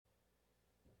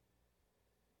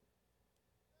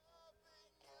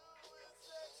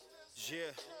Yeah.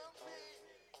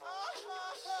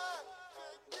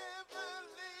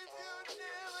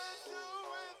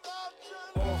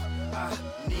 All I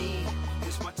need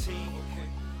is my team.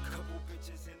 Couple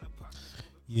bitches in the pocket.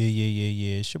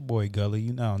 Yeah. It's your boy Gully.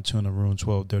 You now in tune to Room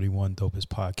 1231, Dopest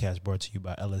Podcast, brought to you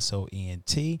by LSO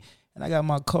ENT. And I got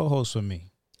my co-host with me,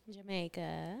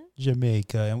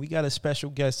 Jamaica. And we got a special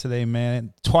guest today,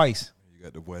 man. Twice. You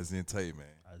got the boy Zente, man.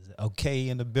 Okay,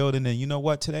 in the building. And you know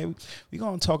what? Today we're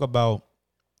going to talk about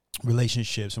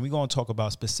relationships. And we're going to talk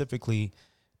about specifically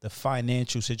the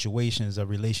financial situations of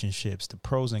relationships, the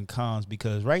pros and cons.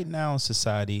 Because right now in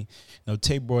society, you know,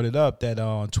 Tay brought it up that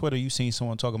on Twitter, you seen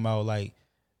someone talking about like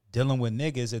dealing with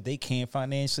niggas that they can't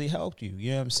financially help you.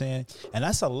 You know what I'm saying? And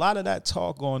that's a lot of that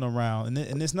talk going around.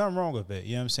 And there's nothing wrong with it.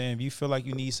 You know what I'm saying? If you feel like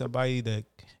you need somebody that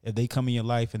if they come in your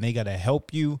life and they got to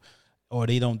help you or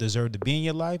they don't deserve to be in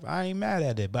your life, I ain't mad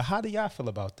at it. But how do y'all feel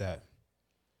about that?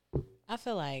 I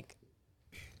feel like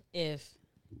if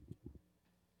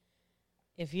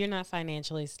you're not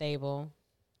financially stable,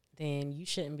 then you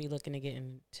shouldn't be looking to get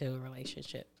into a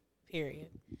relationship, period.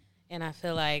 And I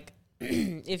feel like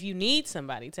if you need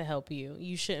somebody to help you,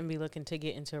 you shouldn't be looking to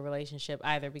get into a relationship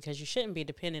either, because you shouldn't be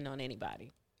dependent on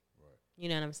anybody. Right. You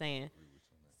know what I'm saying?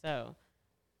 So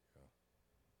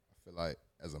I feel like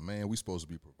as a man, we supposed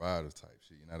to be providers type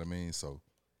shit. You know what I mean? So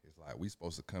it's like we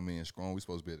supposed to come in strong. We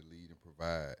supposed to be able to lead and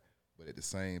provide. But at the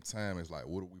same time, it's like,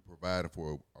 what are we providing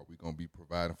for? Are we going to be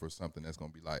providing for something that's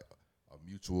going to be like a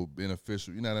mutual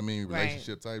beneficial, you know what I mean,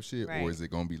 relationship type shit? Right. Or is it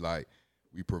going to be like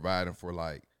we providing for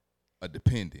like a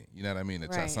dependent, you know what I mean?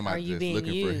 Right. Somebody just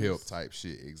looking used? for help type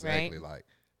shit. Exactly. Right. Like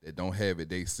they don't have it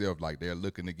they self, like they're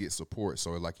looking to get support.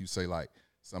 So like you say, like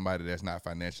somebody that's not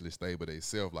financially stable they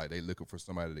self, like they looking for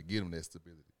somebody to give them that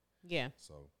stability. yeah.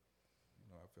 So, you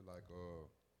know, I feel like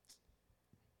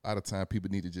a lot of time people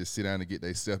need to just sit down and get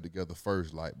themselves together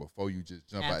first, like before you just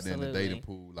jump out there in the dating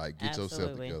pool, like get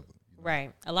yourself together. You know?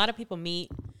 Right. A lot of people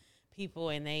meet people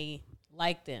and they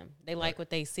like them. They like what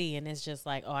they see, and it's just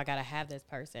like, oh, I got to have this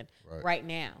person right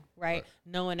now, right?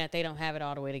 Knowing that they don't have it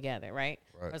all the way together, right?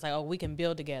 It's like, oh, we can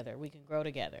build together. We can grow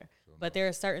together. But there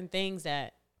are certain things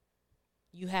that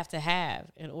you have to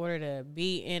have in order to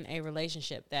be in a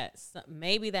relationship that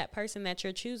maybe that person that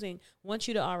you're choosing wants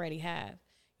you to already have,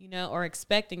 you know, or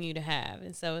expecting you to have.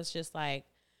 And so it's just like,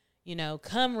 you know,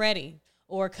 come ready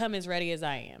or come as ready as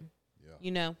I am,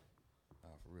 you know?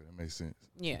 For real, that makes sense.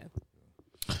 Yeah.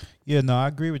 Yeah, no, I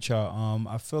agree with y'all.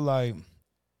 I feel like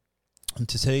in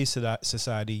today's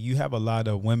society, you have a lot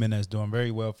of women that's doing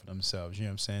very well for themselves, you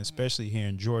know what I'm saying, especially here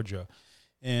in Georgia.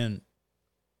 And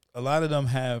a lot of them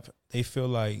they feel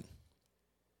like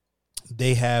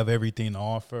they have everything to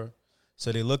offer.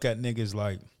 So they look at niggas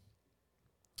like,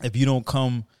 if you don't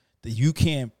come, that you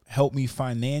can't help me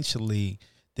financially,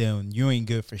 then you ain't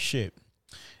good for shit.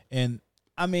 And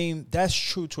I mean, that's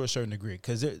true to a certain degree,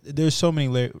 because there's so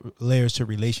many layers to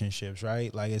relationships,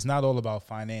 right? Like, it's not all about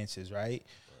finances, right?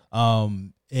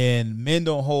 And men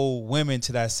don't hold women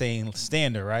to that same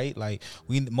standard, right? Like,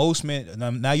 most men,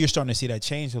 now you're starting to see that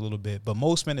change a little bit, but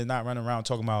most men are not running around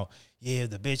talking about, yeah,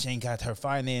 the bitch ain't got her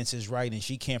finances right and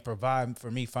she can't provide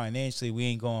for me financially, we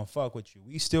ain't gonna fuck with you.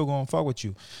 We still gonna fuck with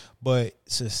you. But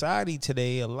society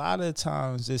today, a lot of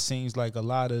times it seems like a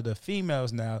lot of the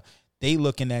females now, they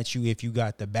looking at you if you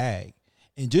got the bag.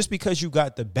 And just because you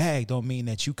got the bag don't mean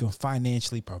that you can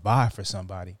financially provide for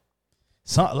somebody.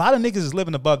 A lot of niggas is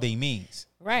living above their means.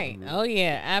 Right. Oh,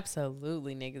 yeah,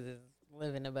 absolutely. Niggas is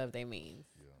living above their means.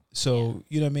 So,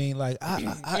 you know what I mean? Like,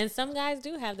 and some guys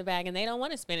do have the bag and they don't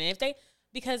want to spend it.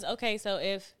 Because, okay, so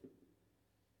if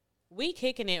we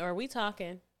kicking it or we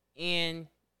talking and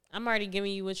I'm already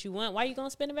giving you what you want, why you going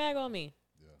to spend a bag on me?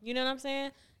 Yeah. You know what I'm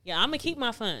saying? Yeah, I'm going to keep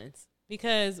my funds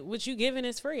because what you giving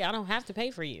is free. I don't have to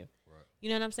pay for you. Right. You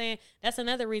know what I'm saying? That's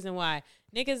another reason why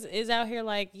niggas is out here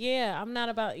like, yeah, I'm not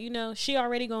about, you know, she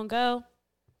already going to go.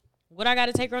 What I got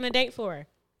to take her on a date for?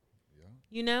 Yeah.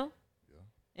 You know? Yeah.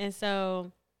 And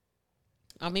so,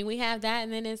 I mean, we have that,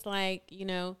 and then it's like, you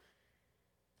know,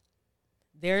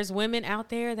 there's women out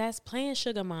there that's playing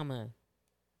sugar mama.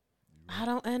 Right. I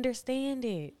don't understand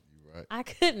it. Right. I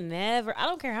could never. I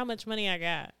don't care how much money I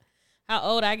got, how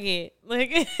old I get.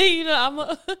 Like, you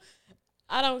know,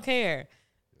 I don't care.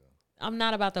 Yeah. I'm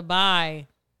not about to buy.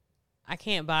 I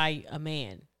can't buy a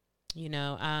man. You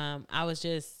know, I was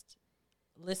just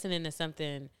listening to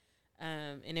something,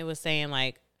 and it was saying,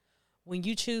 like, when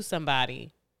you choose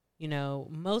somebody, you know,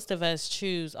 most of us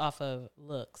choose off of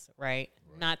looks, right?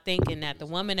 Not thinking that the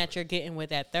woman that you're getting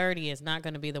with at 30 is not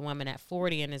going to be the woman at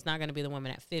 40 and is not going to be the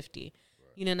woman at 50. Right.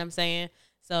 You know what I'm saying?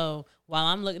 So while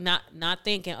I'm not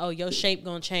thinking, oh, your shape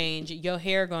gonna change, your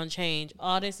hair gonna change,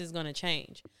 all this is gonna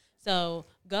change. So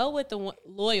go with the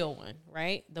loyal one,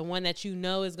 right? The one that you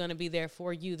know is gonna be there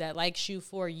for you, that likes you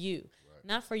for you,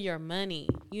 not for your money.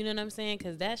 You know what I'm saying?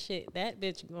 Because that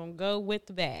bitch gonna go with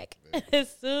the bag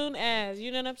as soon as,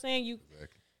 you know what I'm saying?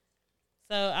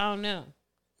 So I don't know.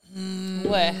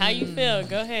 What? How you feel?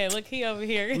 Go ahead. Look, he over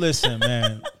here. Listen,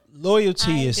 man,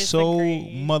 loyalty is so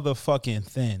motherfucking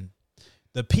thin.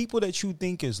 The people that you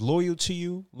think is loyal to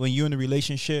you when you're in a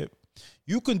relationship,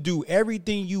 you can do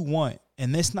everything you want.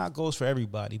 And this not goes for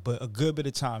everybody, but a good bit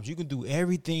of times you can do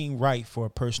everything right for a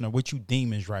person or what you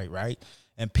deem is right?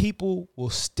 And people will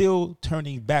still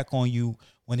turning back on you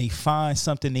when they find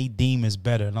something they deem is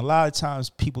better. And a lot of times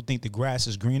people think the grass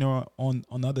is greener on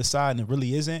the other side, and it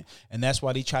really isn't. And that's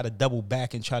why they try to double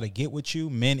back and try to get with you,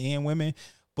 men and women.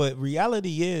 But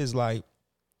reality is, like,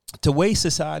 the way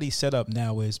society's set up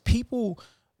now is people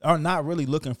are not really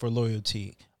looking for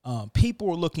loyalty. People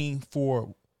are looking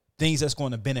for things that's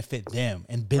going to benefit them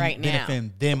and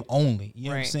benefit them only. You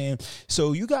know what I'm saying?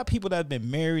 So you got people that have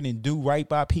been married and do right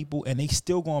by people, and they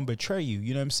still going to betray you.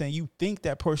 You know what I'm saying? You think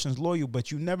that person's loyal,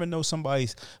 but you never know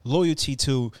somebody's loyalty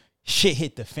to shit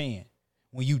hit the fan.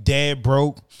 When you dead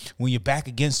broke, when you're back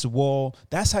against the wall,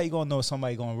 that's how you're going to know if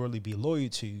somebody going to really be loyal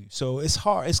to you. So it's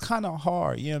hard. It's kind of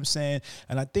hard. You know what I'm saying?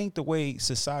 And I think the way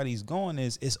society's going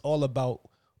is it's all about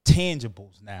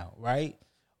tangibles now, right?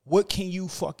 What can you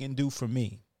fucking do for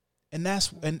me? And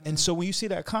that's and so when you see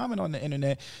that comment on the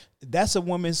internet, that's a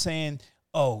woman saying,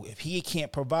 oh, if he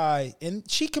can't provide, and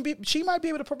she might be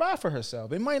able to provide for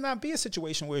herself. It might not be a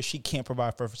situation where she can't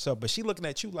provide for herself, but she looking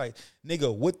at you like,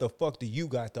 nigga, what the fuck do you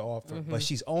got to offer? Mm-hmm. But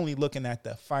she's only looking at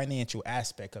the financial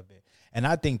aspect of it. And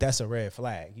I think that's a red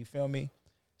flag. You feel me?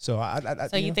 So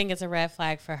So you think it's a red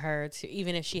flag for her to,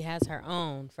 even if she has her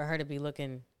own, for her to be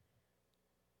looking,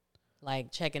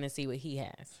 like checking to see what he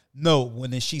has? No,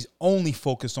 when she's only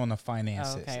focused on the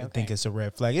finances, I think it's a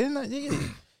red flag.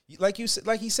 Like you said,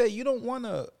 like he said, you don't want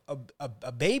a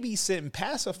babysit and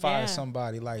pacify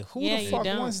somebody. Like, who the fuck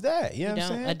wants that? You know what I'm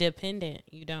saying? A dependent,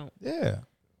 you don't. Yeah.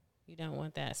 You don't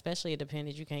want that, especially a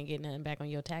dependent. You can't get nothing back on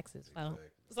your taxes. So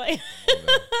it's like,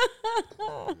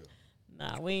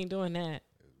 nah, we ain't doing that.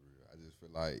 I just feel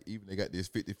like even they got this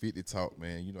 50-50 talk,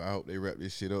 man. You know, I hope they wrap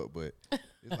this shit up, but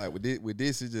it's like with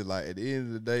this, it's just like at the end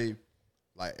of the day,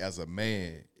 like as a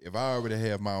man, if I already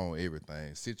have my own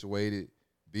everything situated,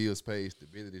 bills paid,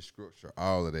 stability, structure,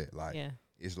 all of that, like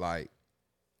it's like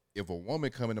if a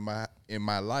woman come into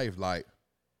my life, like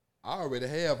I already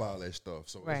have all that stuff.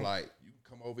 So it's like you can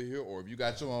come over here, or if you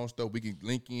got your own stuff, we can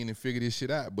link in and figure this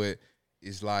shit out. But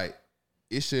it's like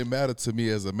it shouldn't matter to me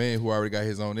as a man who already got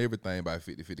his own everything by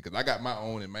 50-50, because I got my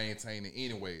own and maintain it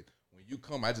anyway. When you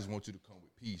come, I just want you to come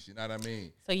with peace. You know what I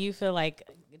mean? So do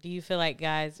you feel like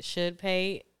guys should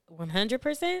pay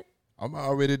 100%? I'm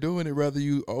already doing it, whether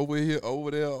you over here,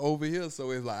 over there, over here.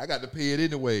 So it's like I got to pay it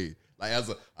anyway. Like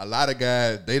as a lot of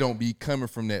guys, they don't be coming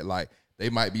from that. Like they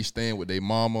might be staying with their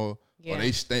mama, or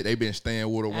they been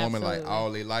staying with a woman like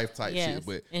all their life type shit.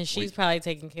 But and she's probably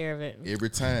taking care of it every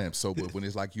time. So, but when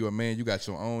it's like you a man, you got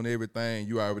your own everything.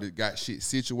 You already got shit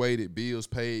situated, bills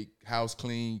paid, house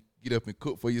clean. Get up and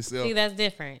cook for yourself. See, that's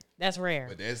different. That's rare.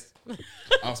 But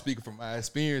I'm speaking from my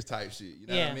experience type shit. You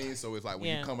know what I mean? So it's like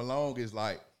when you come along, it's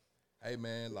like, hey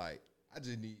man, like I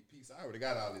just need peace. I already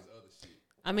got all this other shit.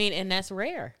 I mean, and that's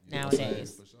rare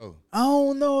nowadays. For sure. I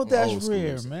don't know if that's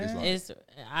rare, man.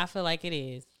 I feel like it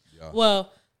is. Yeah.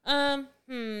 Well,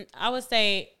 I would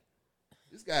say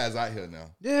this guy's out here now.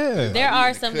 Yeah. There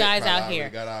are some guys out here,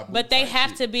 but they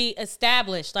have to be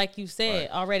established, like you said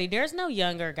already. There's no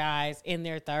younger guys in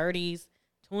their 30s,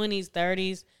 20s,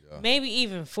 30s, maybe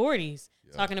even 40s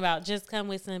talking about just come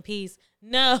with some peace.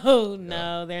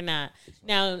 No, they're not.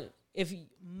 Now, if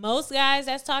most guys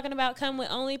that's talking about come with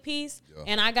only peace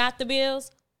and I got the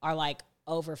bills are like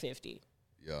over 50.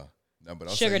 Yeah. No, but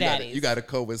I'm sugar daddies. You got to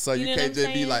cope with, so you can't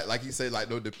just be like you say, like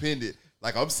no dependent.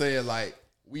 Like I'm saying, like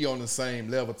we on the same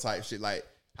level type shit. Like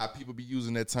how people be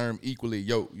using that term equally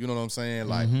yoked. You know what I'm saying?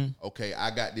 Like, okay, I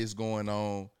got this going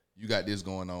on, you got this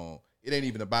going on. It ain't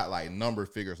even about like number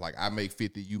figures. Like I make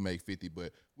 50, you make 50,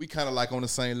 but we kind of like on the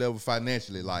same level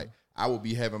financially. Like I would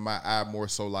be having my eye more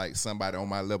so like somebody on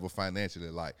my level financially,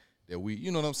 like that we,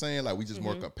 you know what I'm saying? Like we just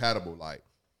more compatible. Like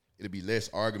it'll be less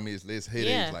arguments, less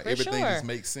headaches. Like everything just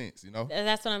makes sense, you know?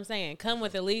 That's what I'm saying. Come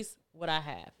with at least what I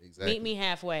have. Exactly. Meet me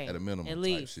halfway. At a minimum at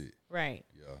least. Type shit. Right.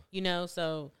 Yeah. You know,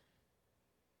 so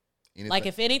like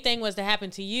if anything was to happen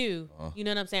to you, you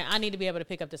know what I'm saying? I need to be able to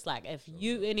pick up the slack. If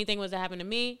anything was to happen to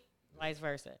me, vice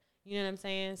versa. You know what I'm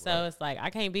saying? So it's like I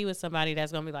can't be with somebody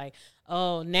that's gonna be like,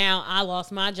 oh, now I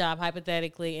lost my job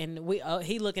hypothetically, and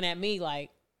he looking at me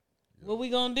like, what we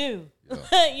gonna do?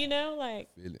 Yeah. You know, like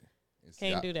Feel it. And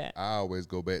can't do that. I always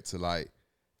go back to like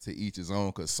to each his own,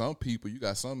 because some people, you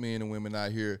got some men and women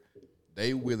out here,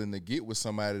 they willing to get with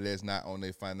somebody that's not on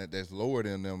their finance, that's lower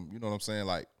than them. You know what I'm saying?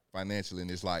 Like financially,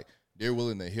 and it's like they're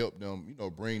willing to help them, you know,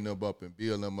 bring them up and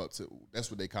build them up to.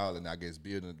 That's what they call it, I guess,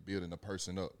 building a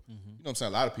person up. You know what I'm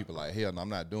saying? A lot of people like, hell, no, I'm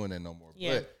not doing that no more.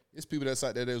 Yeah. But it's people that's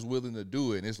out there that's willing to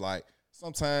do it, and it's like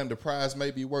sometimes the prize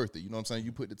may be worth it. You know what I'm saying?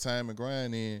 You put the time and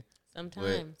grind in.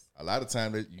 sometimes, But a lot of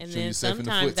times that you and shoot then yourself in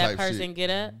the sometimes foot that type person shit. get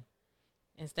up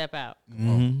and step out.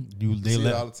 You They they see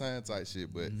it all let the time type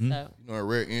shit. But So you know, in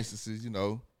rare instances, you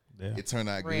know, yeah. it turned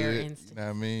out Rare good. instances. You know what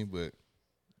I mean? But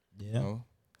Yeah. you know,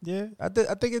 Yeah, I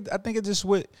think it just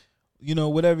with, you know,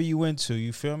 whatever you into,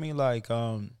 you feel me? Like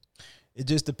it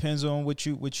just depends on what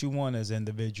you want as an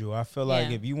individual. I feel like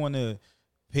Yeah. if you want to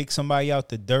pick somebody out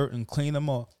the dirt and clean them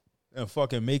up and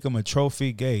fucking make them a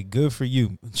trophy, gay, good for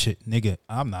you. Shit, nigga,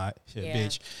 I'm not. Shit, Yeah.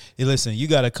 bitch. Hey, listen, you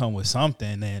got to come with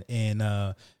something,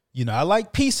 and you know, I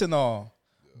like peace and all.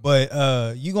 But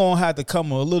you gonna have to come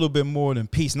with a little bit more than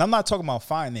peace. And I'm not talking about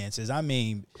finances. I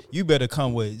mean, you better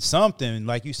come with something,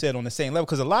 like you said, on the same level.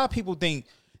 Because a lot of people think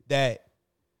that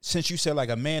since you said like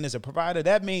a man is a provider,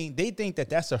 that mean they think that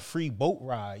that's a free boat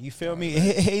ride. You feel me?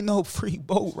 It ain't no free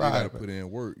boat you gotta ride. put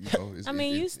in work. You know, I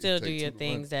mean, you it still take do two your to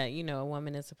things that you know a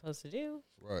woman is supposed to do.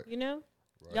 run. Right. You know,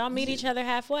 Right. y'all meet each other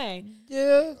halfway.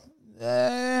 Yeah.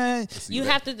 See You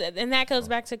that- have to, and that goes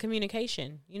back to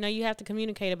communication. You know, you have to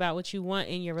communicate about what you want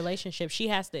in your relationship. He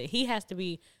has to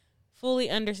be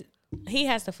he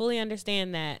has to fully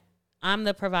understand that I'm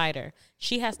the provider.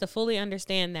 She has to fully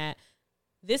understand that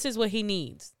this is what he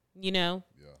needs, you know?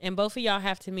 Yeah. And both of y'all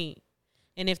have to meet.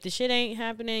 And if the shit ain't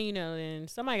happening, you know, then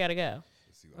somebody got to go.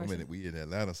 See, we in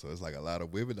Atlanta, so it's like a lot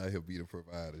of women out here be the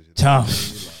providers. You know Tom, what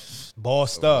I mean? Like,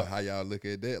 bossed so, up. how y'all look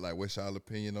at that? Like, what's y'all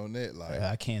opinion on that? Like,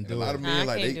 I can't and do a lot it. of Nah, I men,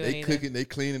 like can't they do it either. cooking, they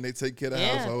cleaning, they take care of the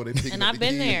Yeah. household, they picking And up I've the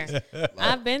been kids. there. Like,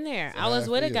 I've been there. so I was how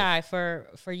I with a feel. guy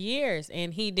for years,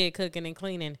 and he did cooking and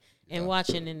cleaning and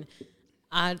watching, and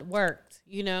I worked.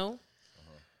 You know,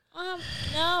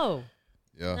 no,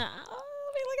 Yeah. Nah,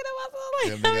 I'll be looking at myself like,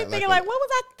 Yeah, I nigga, be like thinking a- like, what was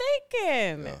I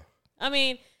thinking? Yeah. I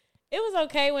mean, it was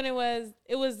okay when it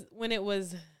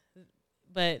was,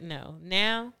 but no,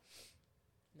 now,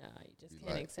 no, you just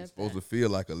can't Like, it's accept supposed that. to feel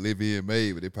like a live-in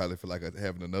maid, but they probably feel like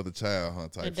having another child, huh?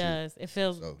 Type It shit. does. It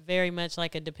feels So- very much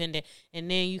like a dependent. And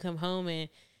then you come home and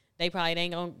they probably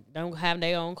don't have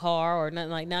their own car or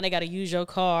nothing. Like now they got to use your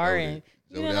car, and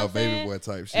you know what I'm baby saying? boy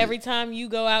type shit. Every time you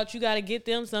go out, you got to get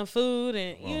them some food,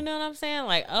 and you know what I'm saying?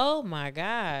 Like, oh my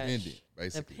gosh, Dependent,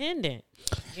 basically. dependent.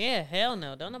 Yeah, hell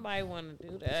no. Don't nobody want to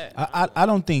do that. I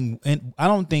don't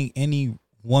think any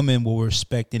woman will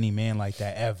respect any man like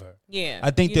that ever. Yeah, I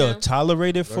think you they'll know?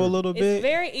 tolerate it for a little It's bit.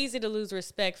 very easy to lose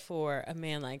respect for a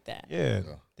man like that. Yeah.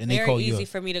 Then they Very call you easy a,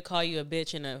 for me to call you a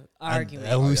bitch in an I, argument.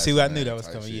 I, yeah, see what I knew man, that was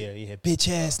type coming. shit. Yeah, bitch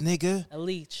ass nigga. A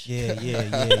leech. Yeah.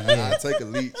 I take a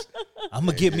leech. I'm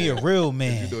gonna get me a real You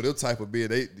man. know, them type of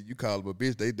bitch, you call them a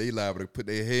bitch, they liable to put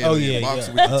their hand Oh, on yeah, your box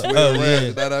yeah. with the 12 yeah. rounds.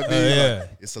 You know what I mean? Yeah. Like,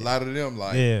 it's a lot of them.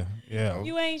 Like, Yeah.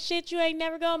 You ain't shit. You ain't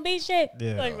never gonna be shit.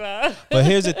 Yeah. Like that. But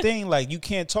here's the thing: like, you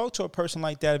can't talk to a person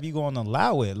like that if you gonna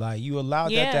allow it. Like, you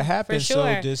allowed that to happen. For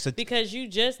sure. So just because you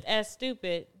just as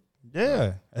stupid.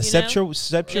 accept know? your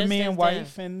Just man, as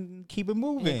wife, and keep it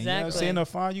moving. You know what I'm Exactly. saying? Or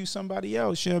find you somebody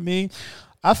else. You know what I mean?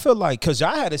 I feel like because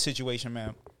I had a situation,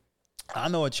 man. I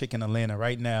know a chick in Atlanta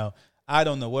right now. I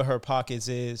don't know what her pockets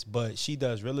is, but she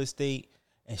does real estate,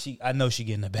 and I know she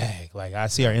getting the bag. Like I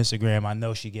see her Instagram, I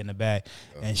know she getting the bag,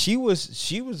 and she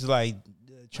was like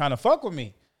trying to fuck with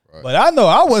me. Right. But I know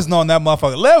I wasn't on that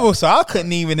motherfucker level, so I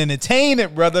couldn't even entertain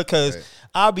it, brother, because Right.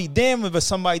 I'll be damned if it's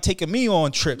somebody taking me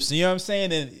on trips. You know what I'm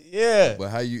saying? And yeah, but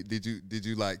how did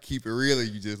you like keep it real, or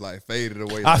you just like faded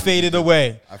away? I Like, faded you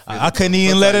away. just- I couldn't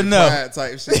even let her Sometimes know. pride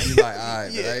type shit. You like, all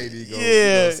right, but I ain't even gonna, you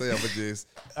know what I'm saying? But just,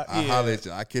 I holler at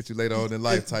you. I catch you later on in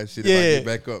life type shit. If I get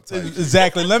back up type shit.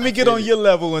 Exactly. Let me get on your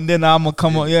level, and then I'm gonna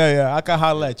come on. Yeah, I can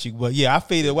holler at you. But yeah, I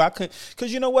faded away. I could,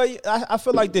 cause you know what? I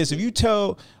feel like this. If you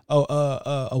tell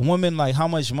a woman like how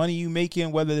much money you making,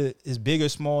 whether it's big or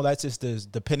small, that's just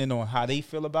depending on how they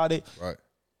feel about it. Right.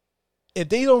 If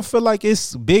they don't feel like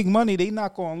it's big money, they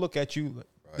not gonna look at you.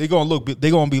 They gonna look.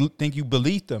 They gonna think you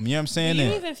beneath them. You know what I'm saying? Do you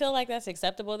And even feel like that's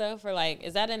acceptable though? For like,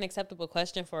 is that an acceptable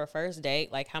question for a first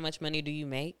date? Like, how much money do you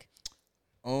make?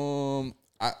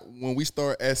 When we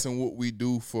start asking what we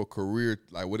do for career,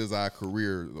 like what is our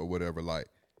career or whatever, like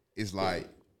it's like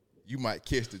you might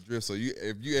catch the drift. So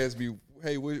if you ask me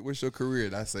hey, what's your career?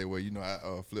 And I say, well, you know,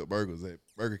 I flip burgers at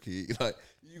Burger King. Like,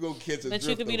 you gonna catch a But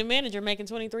you could be the manager making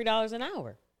 $23 an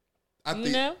hour. I you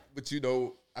think, know? But, you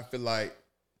know, I feel like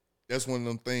that's one of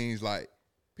them things, like,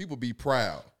 people be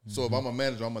proud. So if I'm a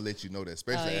manager, I'm gonna let you know that,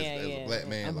 especially as a black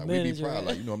man. I'm like, a we be manager. proud.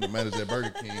 Like, you know, I'm the manager at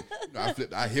Burger King. You know,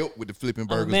 I help with the flipping I'm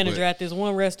burgers. a manager but at this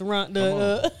one restaurant. come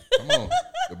on.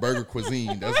 The burger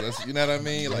cuisine. That's you know what I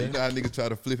mean? Like, you know how niggas try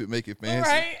to flip it, make it fancy.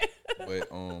 Right. But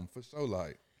for sure,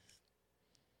 like,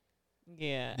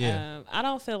 Yeah. I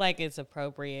don't feel like it's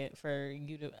appropriate for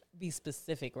you to be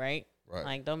specific, right? Right.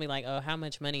 Like, don't be like, oh, how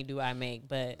much money do I make?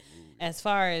 But as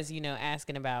far as, you know,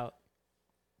 asking about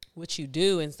what you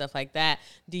do and stuff like that,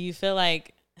 do you feel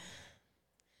like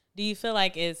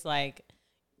it's like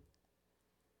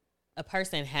a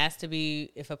person has to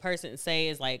be, if a person say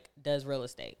is like does real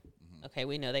estate, okay,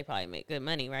 we know they probably make good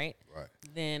money, right? Right.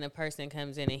 Then a person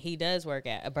comes in and he does work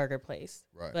at a burger place,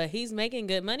 Right. but he's making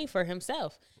good money for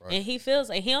himself, Right. and he feels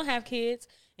like he don't have kids,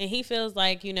 and he feels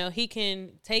like, you know, he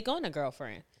can take on a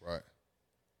girlfriend. Right.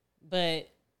 But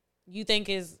you think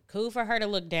it's cool for her to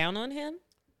look down on him?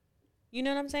 You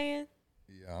know what I'm saying?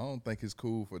 Yeah, I don't think it's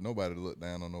cool for nobody to look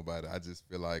down on nobody. I just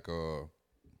feel like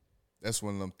that's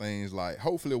one of them things, like,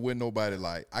 hopefully with nobody,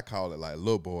 like, I call it like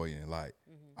little boy, and like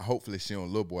hopefully she don't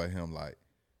little boy him, like,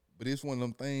 but it's one of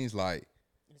them things, like,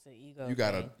 It's an ego. you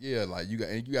gotta thing. like you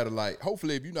gotta like,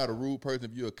 hopefully if you're not a rude person,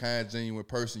 if you're a kind, genuine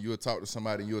person, you'll talk to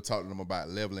somebody and you'll talk to them about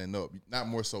leveling up, not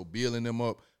more so building them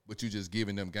up, but you just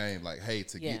giving them game, like, hey,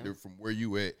 to get there from where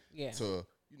you at to,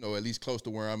 you know, at least close to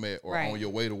where I'm at, or on your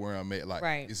way to where I'm at.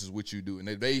 Like, this is what you do. And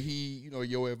if they heed, you know,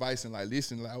 your advice and like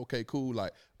listen, like, okay, cool.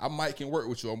 Like, I might can work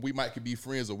with you, and we might can be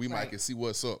friends, or we might can see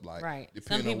what's up. Like,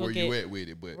 depending on where you at with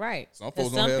it. But some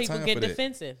folks don't have time for that. Some people get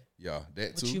defensive. Yeah,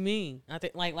 that too. What you mean? I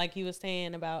think like you was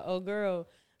saying about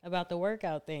about the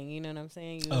workout thing. You know what I'm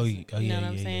saying? You know what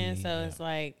I'm saying? So it's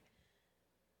like,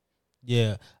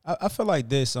 I feel like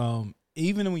this.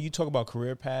 Even when you talk about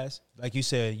career paths, like you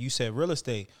said real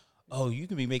estate. Oh, you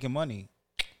can be making money.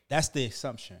 That's the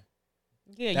assumption.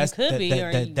 Yeah, That's, you could be,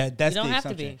 or that's you the don't assumption. have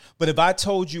to be. But if I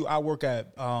told you I work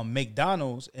at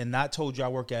McDonald's and not told you I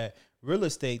work at real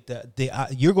estate,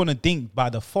 you're going to think by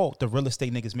default the real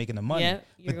estate nigga's making the money. Yeah,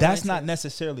 but that's not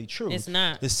necessarily true. It's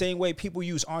not. The same way people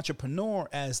use entrepreneur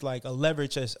as like a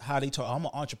leverage as how they talk. I'm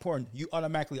an entrepreneur. You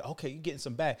automatically, okay, you're getting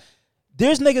some back.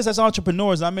 There's niggas that's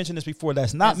entrepreneurs, and I mentioned this before,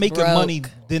 that's not making money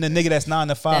than a nigga that's 9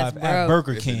 to 5 at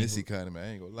Burger King. In this economy, I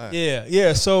ain't gonna lie.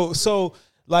 Yeah.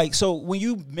 So when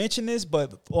you mention this,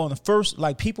 but on the first,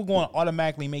 like, people going to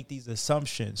automatically make these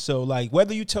assumptions. So like,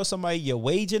 whether you tell somebody your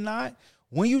wage or not,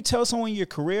 when you tell someone your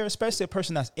career, especially a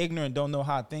person that's ignorant, don't know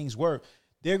how things work,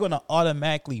 they're going to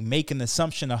automatically make an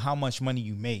assumption of how much money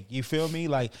you make. You feel me?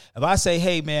 Like, if I say,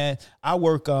 hey man, I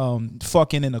work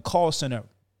fucking in a call center,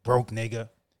 broke nigga.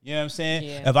 You know what I'm saying?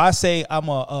 Yeah. If I say I'm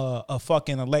a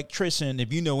fucking electrician,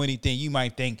 if you know anything, you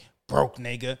might think broke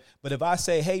nigga. But if I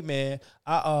say, hey man,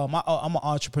 I'm an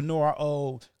entrepreneur, I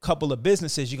owe a couple of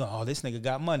businesses, you go, oh, this nigga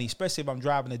got money. Especially if I'm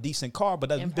driving a decent car.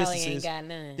 But other businesses, ain't got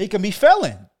none. they can be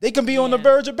failing. They can be on the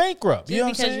verge of bankrupt. Just you know what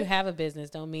I'm because saying? you have a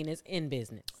business don't mean it's in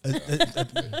business.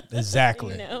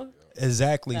 Exactly. You know?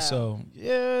 Exactly. So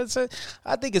yeah,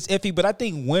 I think it's iffy, but I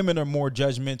think women are more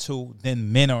judgmental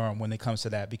than men are when it comes to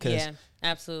that, because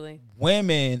absolutely.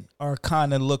 women are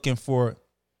kind of looking for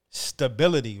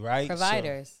stability, right?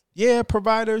 Providers. So,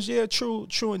 providers. Yeah, true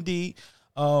indeed.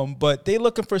 But they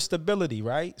looking for stability,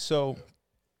 right? So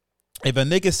if a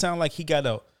nigga sound like he got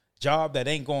a job that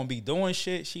ain't gonna be doing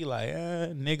shit, she like,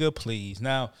 nigga, please.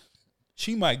 Now,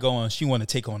 she might go on, she want to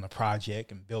take on a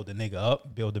project and build a nigga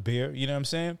up, build a beer, you know what I'm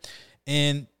saying?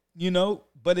 And, you know,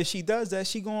 but if she does that,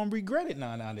 she going to regret it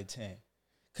 9 out of 10.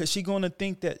 Because she going to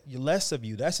think that you're less of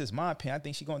you. That's just my opinion. I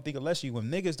think she going to think of less of you.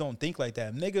 When niggas don't think like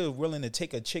that, nigga willing to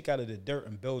take a chick out of the dirt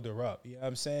and build her up. You know what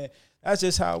I'm saying? That's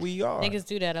just how we are. Niggas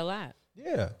do that a lot.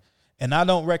 Yeah. And I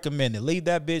don't recommend it. Leave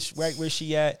that bitch right where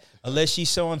she at, unless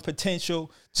she's showing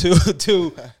potential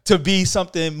to be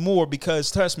something more.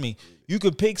 Because trust me, you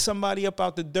could pick somebody up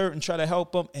out the dirt and try to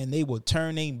help them, and they will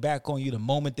turn their back on you the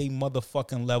moment they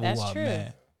motherfucking level That's up, true.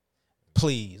 man.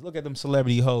 Please look at them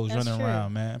celebrity hoes That's running true.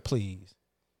 around, man. Please.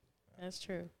 That's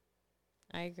true.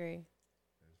 I agree.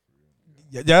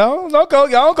 Y'all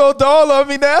don't go doll on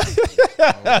me now.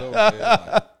 I don't know, man.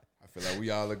 Like, I feel like we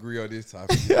all agree on this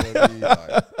topic. You know what I mean? Like,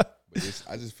 but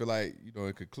I just feel like, you know,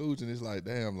 in conclusion, it's like,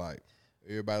 damn, like,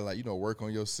 everybody, like, you know, work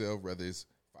on yourself, whether it's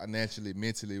financially,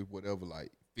 mentally, whatever, like,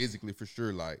 physically for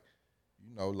sure, like,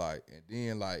 you know, like, and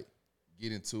then, like,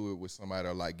 get into it with somebody,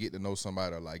 or, like, get to know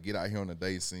somebody, or, like, get out here on the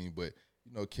date scene. But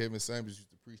you know, Kevin Samuels used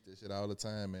to preach that shit all the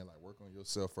time, man. Like, work on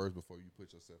yourself first before you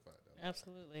put yourself out there.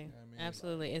 Absolutely. You know what I mean?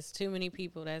 Absolutely. It's too many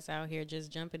people that's out here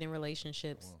just jumping in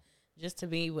relationships just to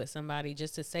be with somebody,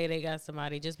 just to say they got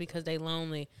somebody, just because they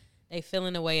lonely, they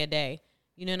feeling away a day.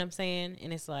 You know what I'm saying?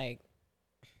 And it's like,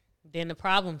 then the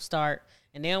problems start,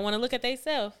 and they don't want to look at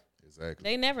themselves. Exactly.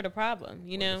 They never the problem,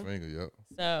 you know? Finger, yep.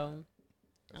 So,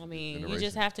 That's I a mean, good you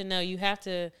just generation. have to know. You have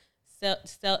to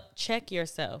check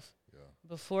yourself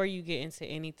before you get into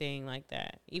anything like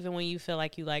that. Even when you feel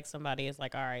like you like somebody, it's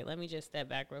like, all right, let me just step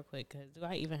back real quick, because do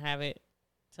I even have it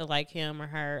to like him or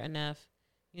her enough?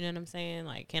 You know what I'm saying?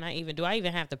 Like, do I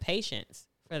even have the patience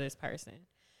for this person?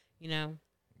 You know,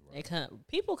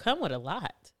 people come with a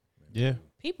lot. Yeah.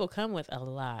 People come with a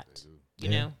lot, you Yeah.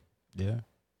 know? Yeah.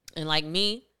 And like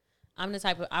me, I'm the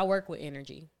type of, I work with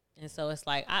energy. And so it's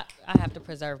like, I have to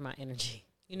preserve my energy.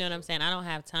 You know what I'm saying? I don't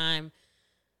have time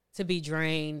to be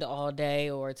drained all day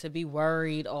or to be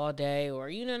worried all day, or,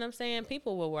 you know what I'm saying?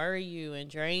 People will worry you and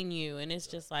drain you. And it's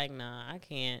just like, nah, I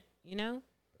can't, you know?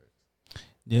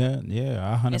 Yeah.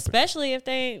 Yeah. 100%. Especially if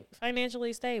they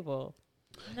financially stable.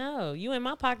 No, you in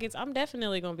my pockets, I'm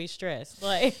definitely going to be stressed.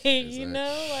 Like, you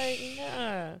know, like,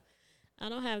 nah, I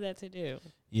don't have that to do.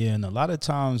 Yeah, and a lot of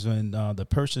times when the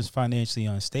person's financially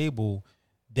unstable,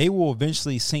 they will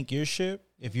eventually sink your ship.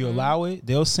 If you allow it,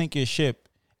 they'll sink your ship,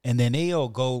 and then they'll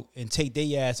go and take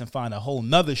their ass and find a whole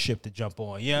nother ship to jump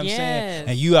on. You know what I'm saying?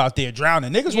 And you out there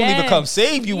drowning. Niggas won't even come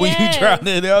save you when you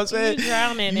drowning. You know what I'm saying? You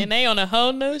drowning, and they on a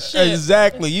whole new ship.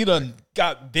 Exactly. You done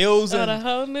got bills on and a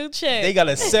whole new check. they got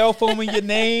a cell phone in your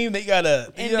name. They got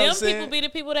a, and you know them what I'm saying? people be the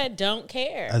people that don't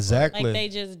care. Exactly. Like, they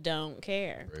just don't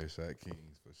care. Red Shot Kings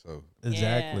for sure.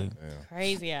 Exactly. Yeah.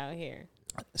 Crazy out here.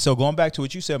 So going back to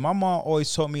what you said, my mom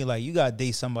always told me, like, you gotta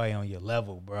date somebody on your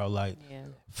level, bro. Like, Yeah.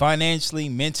 financially,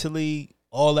 mentally,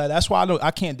 all that. That's why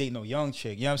I can't date no young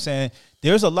chick. You know what I'm saying?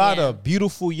 There's a lot of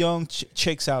beautiful young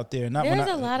chicks out there. There's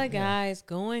a lot of guys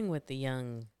going with the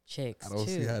young chicks, I don't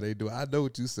too. see how they do it. I know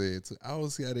what you said, too. I don't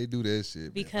see how they do that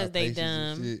shit. Because man. they Patience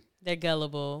and dumb. shit, They're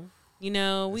gullible. You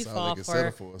know, we that's all fall they can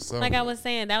settle for or something. like I was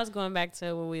saying, that was going back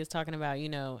to what we was talking about, you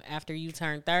know, after you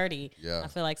turn 30, Yeah. I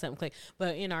feel like something clicked.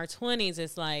 But in our 20s,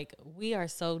 it's like, we are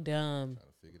so dumb. Trying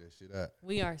to figure that shit out.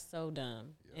 We are so dumb.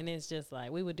 And it's just like,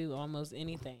 we would do almost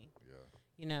anything,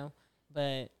 you know,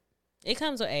 but it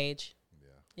comes with age.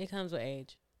 Yeah. It comes with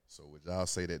age. So would y'all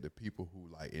say that the people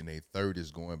who like in their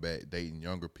 30s going back dating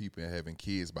younger people and having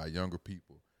kids by younger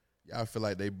people, y'all feel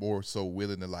like they more so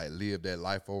willing to like live that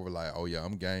life over, like, oh yeah,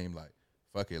 I'm game, like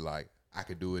fuck it, like I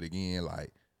could do it again,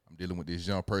 like I'm dealing with this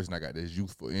young person, I got this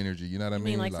youthful energy, you know what I You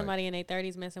mean? mean like somebody in their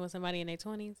 30s messing with somebody in their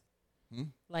 20s?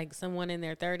 Like someone in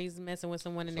their 30s messing with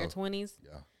someone in their 20s?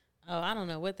 Yeah. Oh, I don't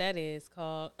know what that is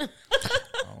called.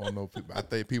 I don't know. People, I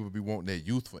think people be wanting that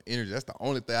youthful energy. That's the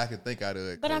only thing I can think out of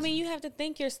it. But I mean, you have to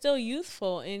think you're still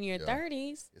youthful in your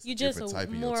 30s. It's a You just different type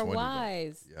of your more 20s, though.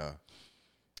 wise. Yeah.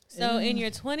 So in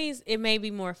your 20s, it may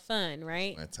be more fun,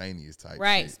 right? Spontaneous type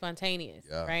Right, shit. spontaneous,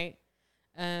 Yeah. right?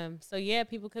 So yeah,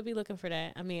 people could be looking for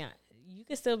that. I mean, you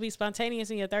could still be spontaneous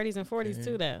in your 30s and 40s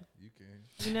too, though. You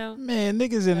can. You know? Man,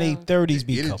 niggas in their 30s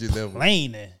be Energy level.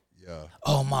 complaining. Yeah.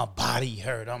 Oh, my body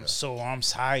hurt. I'm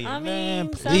tired. I Man,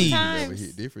 mean, please. sometimes- Never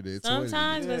hit different than 20.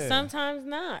 Sometimes, but Yeah. sometimes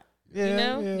not. Yeah, You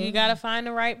know? yeah. You got to find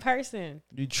the right person.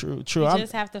 True. You I'm,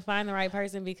 just have to find the right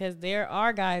person, because there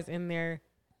are guys in there,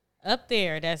 up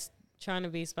there, that's trying to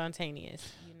be spontaneous,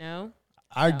 you know?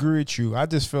 I agree with you. I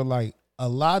just feel like a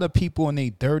lot of people in their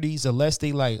 30s, unless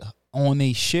they like on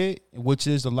their shit, which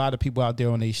is a lot of people out there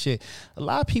on their shit. A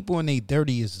lot of people in their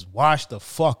 30s is washed the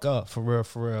fuck up, for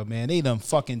real, man. They done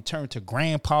fucking turned to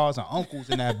grandpas and uncles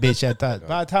in that bitch at that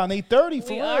by the time they 30,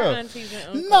 for We real. are aunties and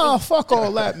uncles. Nah, fuck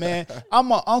all that, man.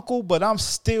 I'm an uncle, but I'm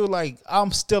still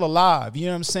alive. You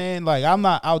know what I'm saying? Like, I'm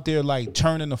not out there like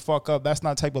turning the fuck up. That's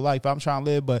not the type of life I'm trying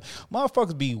to live. But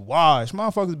motherfuckers be washed.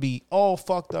 Motherfuckers be all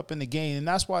fucked up in the game. And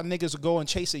that's why niggas will go and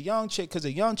chase a young chick, because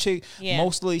a young chick,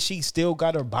 mostly she still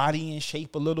got her body in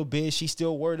shape a little bit. She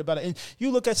still worried about it. And you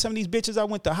look at some of these bitches I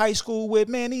went to high school with,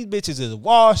 man, these bitches is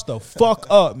washed the fuck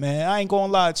up, man. I ain't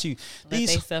gonna lie to you. Let they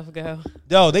self go.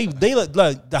 No, they look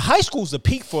like the high school's the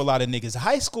peak for a lot of niggas.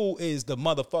 High school is the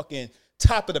motherfucking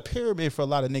top of the pyramid for a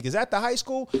lot of niggas. At the high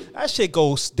school, that shit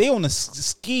goes, they on a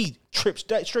ski trip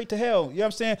straight to hell. You know what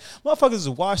I'm saying? Motherfuckers is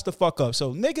washed the fuck up.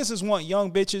 So niggas just want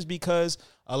young bitches because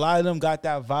a lot of them got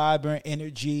that vibrant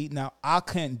energy. Now, I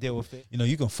couldn't deal with it. You know,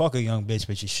 you can fuck a young bitch,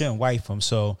 but you shouldn't wife them.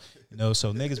 So, you know,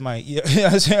 so niggas might, you know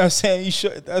what I'm saying? You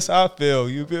should, that's how I feel.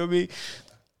 You feel me?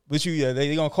 But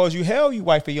they gonna cause you hell, you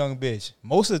wife a young bitch.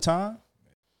 Most of the time.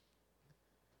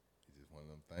 It's just one of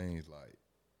them things like,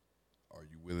 are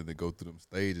you willing to go through them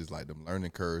stages, like them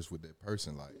learning curves with that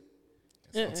person. Like,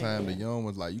 and sometimes the young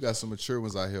ones, like, you got some mature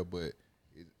ones out here, but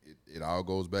it all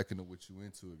goes back into what you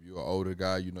into. If you're an older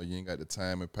guy, you know, you ain't got the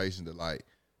time and patience to, like,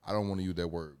 I don't want to use that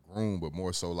word groom, but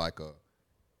more so like a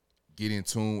get in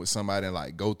tune with somebody and,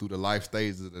 like, go through the life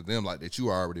stages of them, like, that you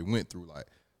already went through. Like,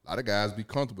 a lot of guys be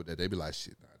comfortable with that. They be like,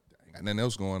 shit, I ain't got nothing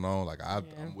else going on. Like,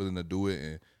 I'm willing to do it.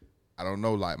 And I don't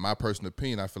know, like, my personal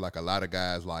opinion, I feel like a lot of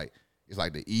guys, like, it's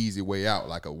like the easy way out.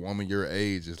 Like, a woman your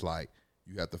age is like,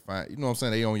 you have to find, you know what I'm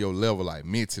saying? They on your level, like,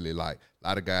 mentally. Like, a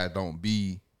lot of guys don't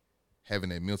be having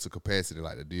that mental capacity,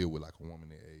 like, to deal with, like, a woman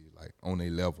their age, like, on their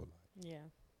level. Yeah.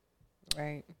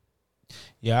 Right.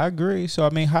 Yeah, I agree. So, I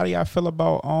mean, how do y'all feel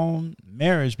about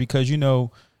marriage? Because, you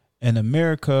know, in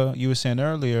America, you were saying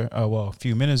earlier, a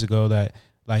few minutes ago, that,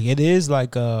 like, it is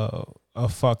like a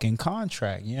fucking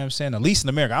contract. You know what I'm saying? At least in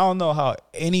America. I don't know how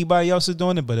anybody else is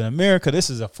doing it, but in America, this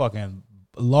is a fucking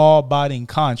law-abiding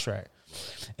contract.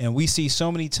 And we see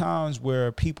so many times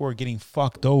where people are getting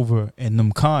fucked over in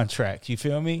them contracts. You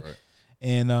feel me? Right.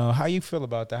 And how you feel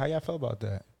about that? How y'all feel about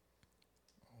that?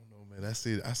 I don't know, man. I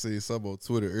see something on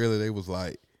Twitter earlier. They was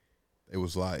like,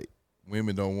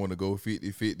 women don't want to go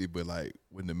 50-50, but, like,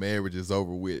 when the marriage is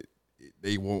over with,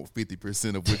 they want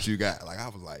 50% of what you got. Like, I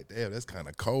was like, damn, that's kind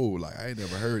of cold. Like, I ain't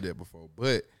never heard that before.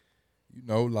 But, you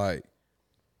know, like,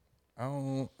 I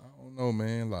don't know,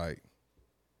 man. Like,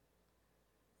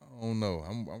 I don't know.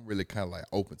 I'm really kind of, like,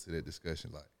 open to that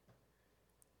discussion. Like,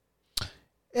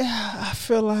 Yeah, I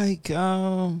feel like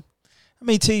I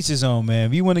mean, to each his own, man.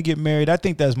 If you want to get married, I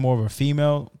think that's more of a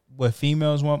female. What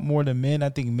females want more than men. I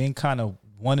think men kind of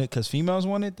want it because females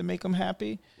want it to make them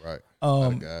happy. right. A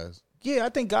lot of guys. Yeah, I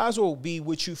think guys will be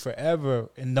with you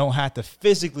forever and don't have to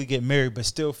physically get married, but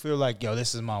still feel like, yo,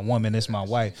 this is my woman, this is my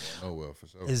wife. Oh, well, for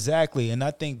sure. Exactly. And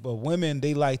I think, but women,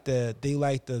 they like to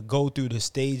go through the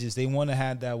stages. They want to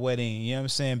have that wedding, you know what I'm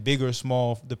saying? Big or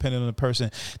small, depending on the person.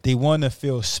 They want to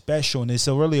feel special. And it's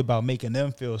really about making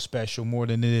them feel special more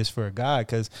than it is for a guy.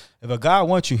 Because if a guy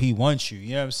wants you, he wants you.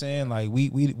 You know what I'm saying? Like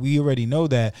we already know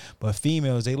that. But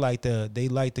females, they like to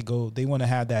go, they want to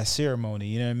have that ceremony.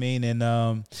 You know what I mean?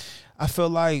 And I feel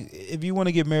like if you want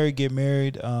to get married,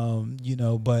 you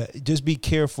know, but just be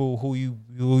careful who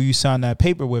you sign that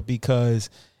paper with, because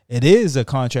it is a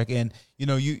contract. And, you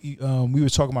know, we were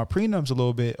talking about prenups a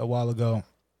little bit a while ago.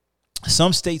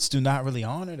 Some states do not really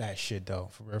honor that shit, though,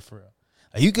 for real.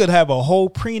 Like, you could have a whole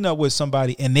prenup with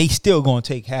somebody and they still gonna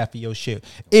take half of your shit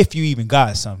if you even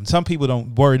got something. Some people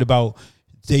don't worried about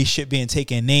they shit being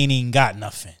taken and they ain't even got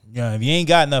nothing. You know, if you ain't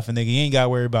got nothing, nigga, you ain't got to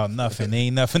worry about nothing. There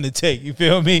ain't nothing to take. You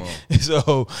feel me?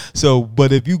 So,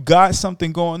 but if you got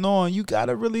something going on, you got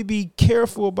to really be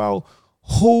careful about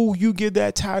who you give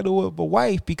that title of a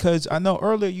wife, because I know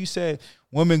earlier you said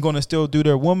women going to still do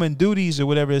their woman duties or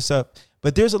whatever it's up.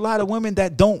 But there's a lot of women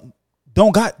that don't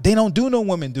do no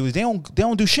woman duties. They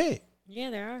don't do shit. Yeah,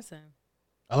 there are some.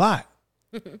 A lot.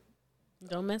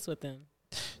 Don't mess with them.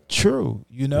 True.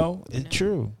 You know, it's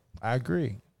true. I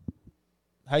agree.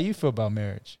 How you feel about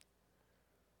marriage?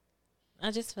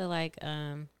 I just feel like,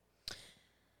 as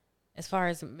far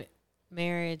as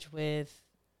marriage with,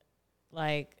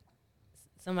 like,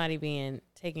 somebody being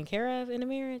taken care of in a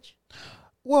marriage.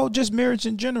 Well, just marriage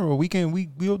in general.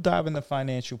 We'll dive in the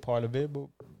financial part of it, but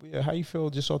yeah, how you feel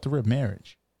just off the rip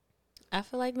marriage? I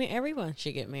feel like everyone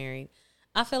should get married.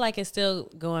 I feel like it's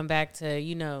still going back to,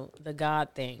 you know, the God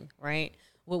thing, right?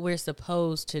 What we're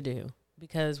supposed to do,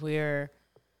 because we're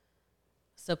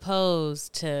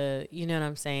supposed to, you know what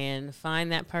I'm saying,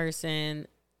 find that person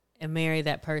and marry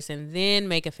that person, then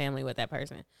make a family with that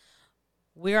person.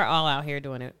 We're all out here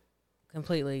doing it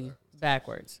completely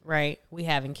backwards, right? We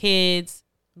having kids,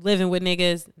 living with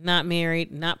niggas, not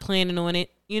married, not planning on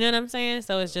it. You know what I'm saying?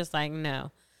 So it's just like,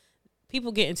 no.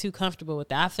 People getting too comfortable with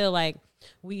that. I feel like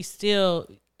we still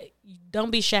don't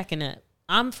be shacking up.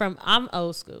 I'm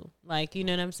old school. Like, you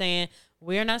know what I'm saying?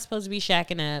 We're not supposed to be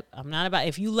shacking up. I'm not about,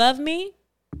 if you love me,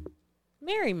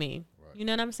 marry me. Right. You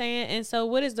know what I'm saying? And so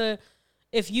what is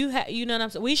you know what I'm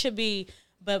saying? We should be,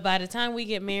 but by the time we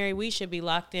get married, we should be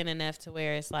locked in enough to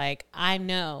where it's like, I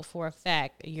know for a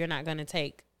fact you're not going to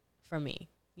take from me.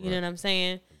 You know what I'm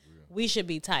saying? We should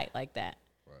be tight like that.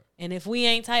 Right. And if we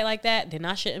ain't tight like that, then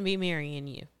I shouldn't be marrying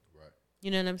you. Right.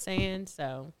 You know what I'm saying?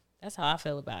 So that's how I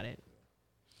feel about it.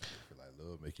 I feel like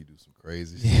love make you do some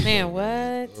crazy shit. Man, what?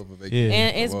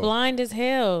 And it's blind as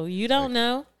hell. You don't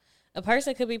know. A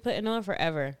person could be putting on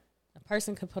forever. A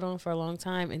person could put on for a long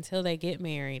time until they get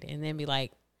married and then be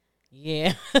like,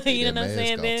 yeah. You know what I'm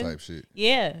saying? Then, type shit.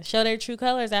 Yeah. Show their true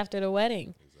colors after the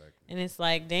wedding. Exactly. And it's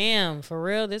like, damn, for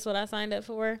real, this is what I signed up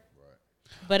for? Right.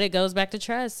 But it goes back to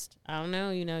trust. I don't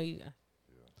know. You know,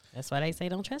 That's why they say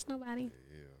don't trust nobody.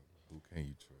 Who can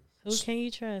you trust? Who can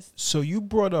you trust? So you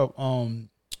brought up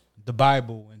the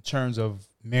Bible in terms of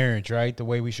marriage, right? The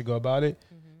way we should go about it.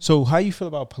 So how you feel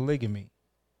about polygamy?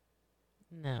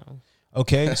 No.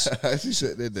 Okay. She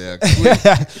shut that down.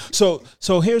 Quick.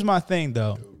 So here's my thing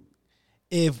though.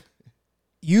 If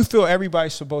you feel everybody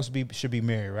should be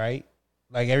married, right?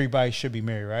 Like everybody should be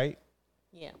married, right?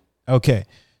 Yeah. Okay.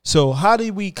 So how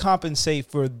do we compensate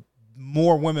for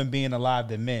more women being alive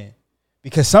than men?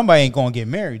 Because somebody ain't gonna get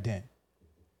married then.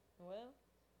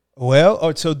 Well,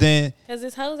 or so then Because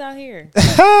it's hoes out here.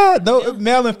 no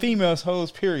male and females hoes,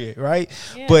 period, right?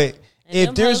 Yeah. But And if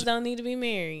them there's hoes don't need to be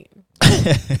married.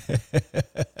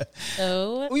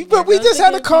 So, we there just goes had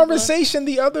a the good conversation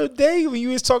the other day when you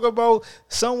was talking about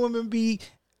some women be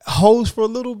hoes for a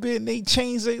little bit and they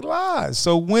change their lives.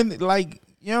 So when, like,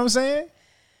 you know what I'm saying? people.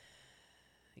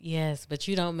 Yes, but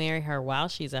you don't marry her while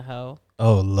she's a hoe.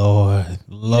 Oh Lord,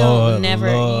 You don't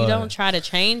you don't try to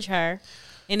change her.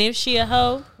 And if she a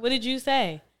hoe, what did you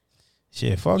say?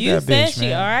 Shit, fuck You that said bitch, she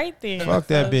man. all right then. Fuck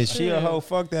that So, bitch. She a shit. hoe.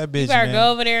 Fuck that bitch, You better man.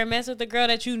 go over there and mess with the girl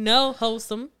that you know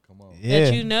wholesome, Come on. Yeah,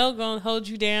 that you know gonna hold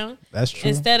you down, that's true.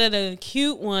 instead of the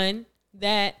cute one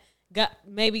that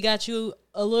got you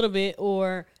a little bit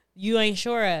or you ain't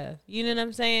sure of. You know what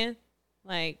I'm saying?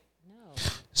 Like,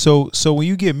 no. So when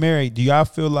you get married, do y'all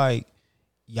feel like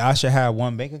y'all should have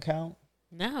one bank account?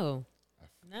 No.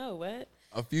 No, what?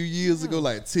 A few years ago,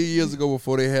 like 10 years ago,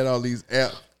 before they had all these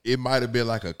apps, it might have been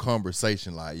like a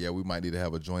conversation, like, yeah, we might need to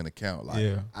have a joint account. Like,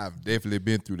 Yeah. I've definitely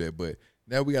been through that, but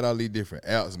now we got all these different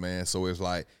apps, man. So it's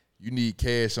like you need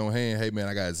cash on hand. Hey, man,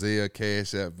 I got Zelle,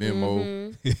 Cash App,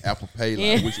 Venmo, Apple Pay. Like,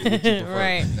 Yeah. which you prefer?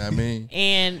 Right. You know what I mean?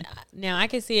 And now I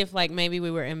can see if like maybe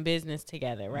we were in business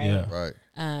together, right? Yeah. Right.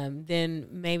 Then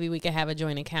maybe we could have a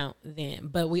joint account then.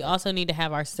 But we also need to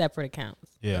have our separate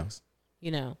accounts, Yeah.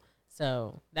 you know.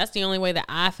 So that's the only way that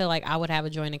I feel like I would have a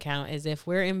joint account is if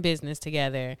we're in business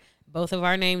together. Both of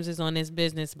our names is on this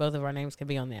business. Both of our names could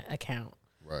be on that account.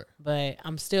 Right. But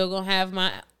I'm still going to have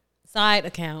my side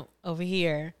account over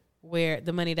here where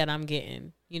the money that I'm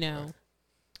getting, you know,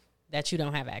 that you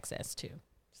don't have access to.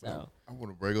 So, I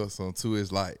want to bring up something too.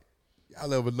 It's like,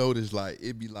 y'all ever notice, like,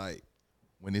 it be like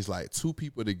when it's like two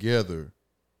people together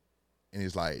and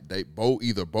it's like they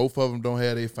either both of them don't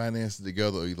have their finances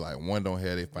together or like one don't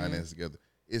have their finances together.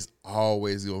 It's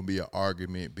always going to be an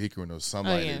argument, bickering or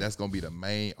something like yeah. that. That's going to be the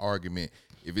main argument.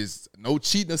 If it's no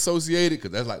cheating associated,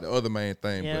 because that's like the other main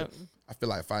thing. Yep. But I feel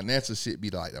like financial shit be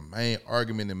like the main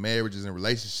argument in marriages and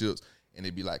relationships. And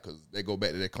it be like, because they go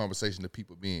back to that conversation of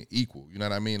people being equal. You know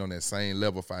what I mean? On that same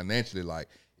level financially. Like,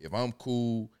 if I'm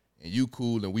cool and you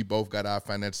cool and we both got our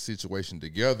financial situation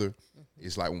together,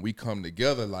 it's like when we come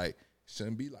together, like,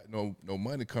 shouldn't be like no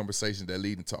money conversation that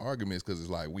lead into arguments because it's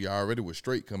like we already were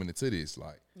straight coming into this.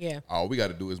 Like, yeah. all we got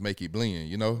to do is make it blend,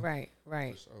 you know? Right,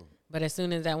 right. So, But as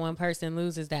soon as that one person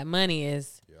loses that money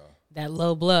is yeah, that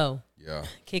low blow yeah.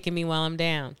 kicking me while I'm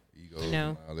down. Ego, know?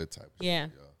 and all that type of Yeah.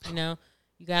 shit. Yeah. You know,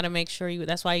 you got to make sure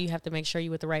that's why you have to make sure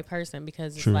you with the right person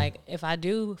because it's True. like if I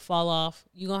do fall off,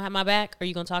 you going to have my back or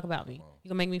you going to talk about me? You going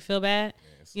to make me feel bad?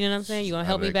 Yes. You know what I'm saying? You going to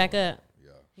How help me that back going? up? Yeah.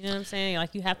 You know what I'm saying?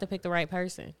 Like you have to pick the right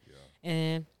person. Yeah.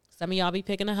 And some of y'all be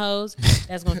picking the hoes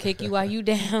that's going to kick you while you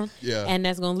down. Yeah. And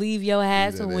that's going to leave your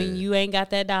ass that when ass. you ain't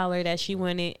got that dollar that she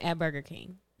wanted at Burger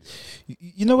King.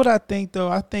 You know what I think though?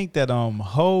 I think that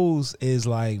hoes is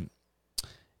like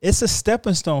it's a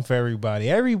stepping stone for everybody.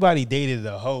 Everybody dated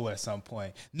a hoe at some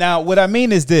point. Now, what I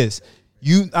mean is this: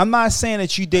 I'm not saying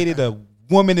that you dated a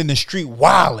woman in the street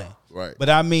wilding, Right. but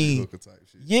I mean, Hooker type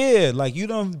shit. yeah, like you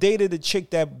done dated a chick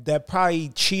that probably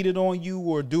cheated on you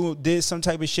or did some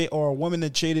type of shit, or a woman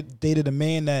that dated a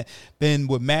man that been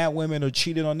with mad women or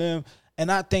cheated on them.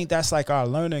 And I think that's like our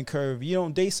learning curve. You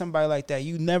don't date somebody like that,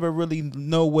 you never really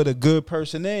know what a good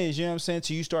person is. You know what I'm saying?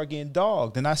 Till you start getting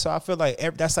dogged. And I feel like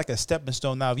that's like a stepping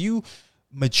stone. Now, if you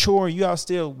mature, you out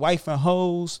still wife and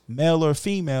hoes, male or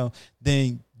female,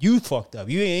 then you fucked up.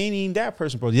 You ain't even that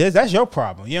person, bro. That's your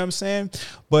problem. You know what I'm saying?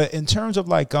 But in terms of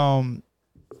like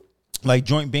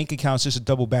joint bank accounts, just to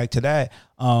double back to that,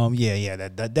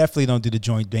 that definitely don't do the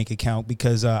joint bank account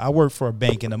because I work for a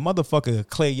bank and a motherfucker will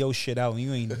clear your shit out and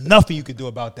you ain't nothing you could do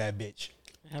about that bitch.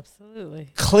 Absolutely.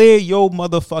 Clear your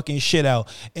motherfucking shit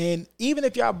out. And even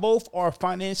if y'all both are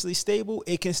financially stable,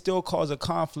 it can still cause a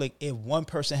conflict if one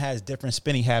person has different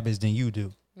spending habits than you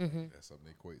do. That's something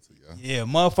they equate to, yeah. Yeah,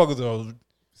 motherfuckers are.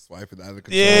 Swiping out of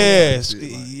control. Yes, Shit,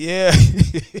 like,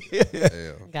 yeah,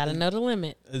 damn. Got to know the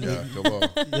limit. Yeah, come on.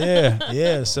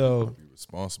 yeah. So Be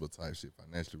responsible type shit,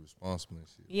 financially responsible and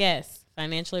shit. Yes,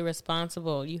 financially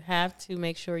responsible. You have to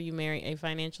make sure you marry a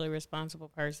financially responsible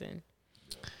person.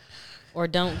 or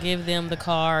don't give them the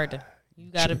card.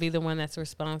 You got to be the one that's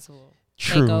responsible.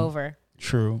 True. Take over.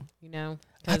 True. You know,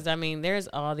 because I mean, there's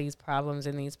all these problems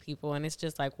in these people, and it's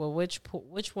just like, well, which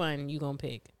one you gonna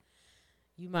pick?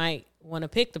 You might want to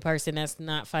pick the person that's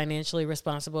not financially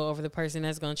responsible over the person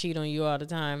that's gonna cheat on you all the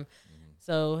time.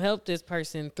 So help this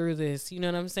person through this. You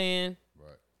know what I'm saying?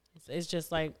 Right. It's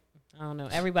just like, I don't know.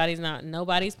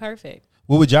 Nobody's perfect.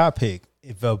 What would y'all pick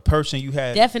if a person you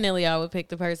had? Definitely, I would pick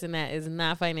the person that is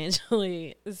not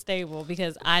financially stable,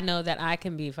 because I know that I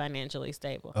can be financially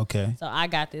stable. Okay. So I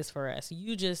got this for us.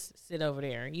 You just sit over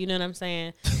there. You know what I'm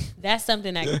saying? That's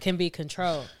something that can be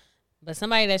controlled. But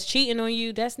somebody that's cheating on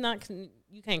you,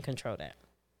 you can't control that.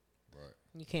 Right.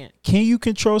 You can't. Can you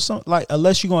control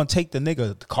unless you're gonna take the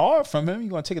nigga car from him? You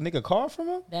gonna take a nigga car from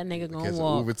him? That nigga gonna Catch a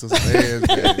walk. Uber to some ass, man.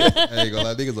 I ain't gonna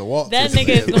lie, niggas will walk. That to some nigga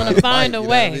is ass gonna ride find bike, a you know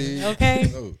way, what I mean?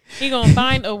 okay? No. He gonna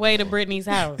find a way to Brittany's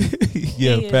house.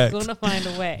 Yeah, He facts. is gonna find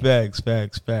a way.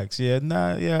 Facts.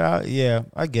 Yeah,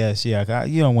 I guess, yeah.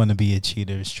 You don't want to be a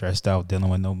cheater, stressed out, dealing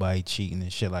with nobody cheating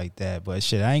and shit like that. But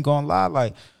shit, I ain't gonna lie,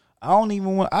 like,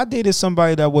 I dated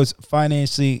somebody that was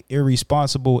financially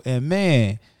irresponsible, and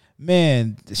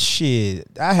man, shit,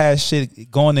 I had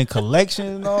shit going in collection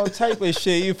and all type of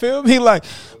shit. You feel me? Like,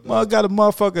 I got a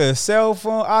motherfucker cell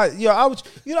phone. I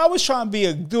was trying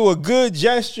to do a good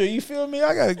gesture. You feel me?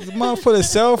 I got a motherfucker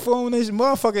cell phone. This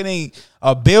motherfucker ain't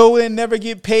a bill and never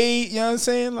get paid. You know what I'm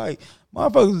saying? Like,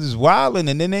 motherfuckers is wilding,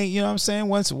 and then they, you know what I'm saying?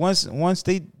 Once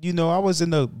they, you know, I was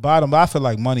in the bottom. I feel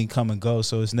like money come and go,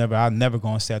 so I'm never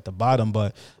gonna stay at the bottom.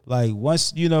 But like,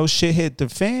 once, you know, shit hit the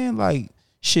fan, like,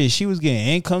 shit, she was getting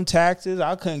income taxes.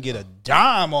 I couldn't get a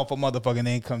dime off a motherfucking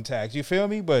income tax. You feel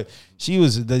me? But she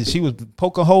was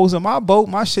poking holes in my boat.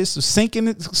 My shit's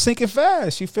sinking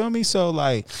fast. You feel me? So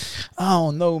like, I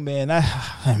don't know, man.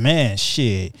 Man,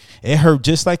 shit, it hurt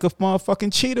just like a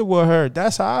motherfucking cheater would hurt.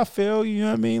 That's how I feel. You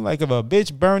know what I mean? Like, if a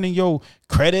bitch burning your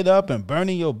credit up and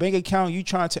burning your bank account, you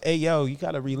trying to, hey yo, you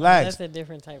gotta relax. That's a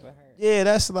different type of hurt. Yeah,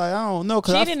 that's like, I don't know.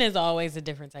 Cheating is always a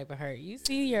different type of hurt. You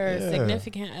see your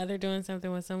significant other doing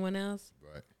something with someone else,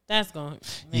 Right. that's going,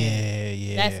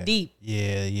 yeah. that's deep.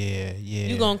 Yeah.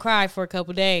 You gonna cry for a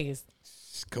couple days.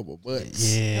 Couple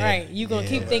butts. Yeah. Right. You gonna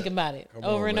keep thinking about it Come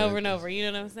over on, and man. over and over. You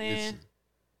know what I'm saying?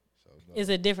 So, no, It's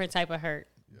a different type of hurt.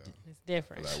 yeah. It's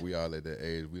different. Like, we all at that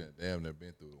age, we done damn near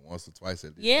been through it once or twice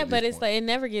at least. Yeah, at but this it's point. like, it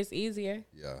never gets easier.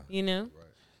 Yeah. You know? Right.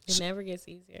 It never gets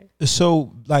easier.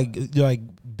 So like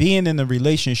being in a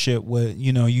relationship with,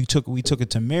 you know, we took it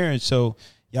to marriage. So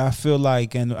y'all feel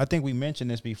like, and I think we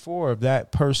mentioned this before, if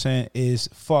that person is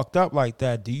fucked up like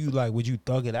that, would you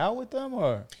thug it out with them,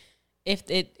 or If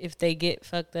they get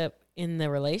fucked up in the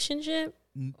relationship,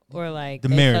 or like The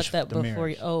they marriage, fucked up the before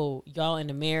marriage. y'all in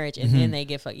the marriage and then they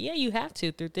get fucked. Yeah, you have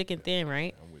to, through thick and thin,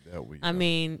 right? I'm with that. I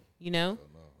mean, you know,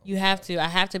 you have to. I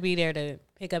have to be there to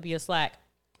pick up your slack.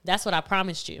 That's what I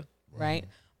promised you, right?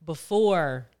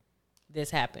 Before this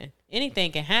happened.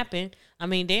 Anything can happen. I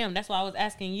mean, damn, that's why I was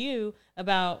asking you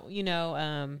about, you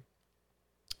know,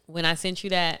 when I sent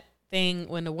you that thing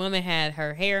when the woman had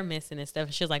her hair missing and stuff,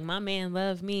 and she was like, my man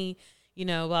loved me, you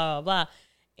know, blah, blah, blah.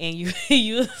 And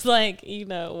you was like, you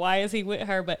know, why is he with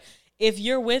her? But if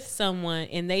you're with someone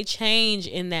and they change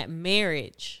in that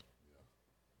marriage,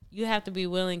 you have to be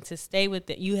willing to stay with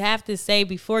it. You have to say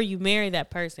before you marry that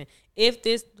person, if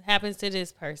this happens to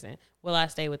this person, will I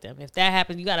stay with them? If that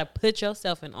happens, you got to put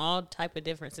yourself in all type of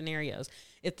different scenarios.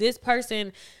 If this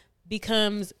person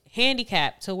becomes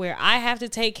handicapped to where I have to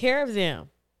take care of them,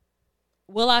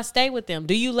 will I stay with them?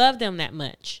 Do you love them that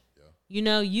much? Yeah. You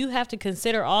know, you have to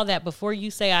consider all that before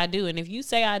you say I do. And if you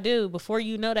say I do before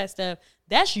you know that stuff,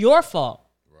 that's your fault.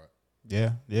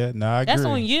 Yeah. No, I agree. That's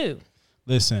on you.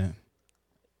 Listen,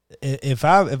 if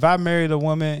I married a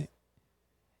woman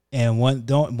and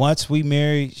once we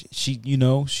married, she, you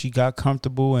know, she got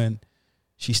comfortable and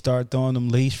she started throwing them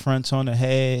lace fronts on her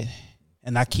head,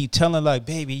 and I keep telling her, like,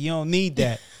 baby, you don't need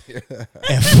that.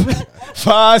 And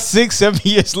 5, 6, 7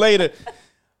 years later,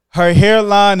 her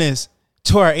hairline is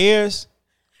to her ears.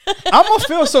 I'm gonna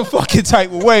feel some fucking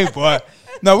type of way, but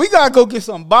no, we gotta go get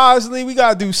some Bosley. We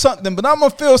gotta do something, but I'm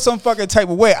gonna feel some fucking type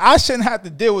of way. I shouldn't have to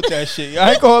deal with that shit.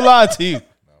 I ain't gonna lie to you.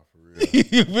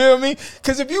 You feel me?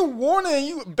 Because if you warning and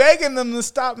you begging them to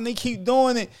stop and they keep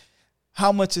doing it,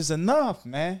 how much is enough,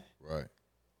 man? Right.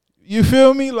 You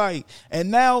feel me? Like, and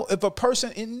now if a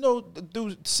person, and you know,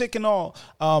 dude, sick and all,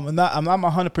 I'm not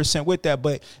 100% with that,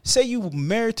 but say you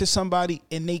married to somebody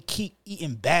and they keep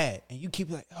eating bad, and you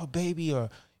keep like, oh baby, or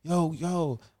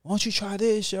yo, why don't you try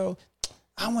this, yo?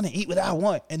 I want to eat what I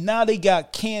want, and now they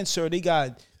got cancer, they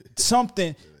got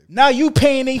something. Now you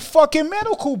paying they fucking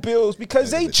medical bills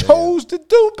because they chose to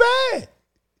do bad.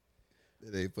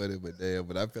 It ain't funny, but damn.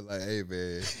 But I feel like, hey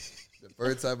man, the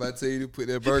first time I tell you to put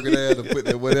that burger down or put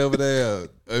that whatever down,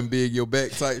 unbig your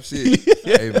back type shit,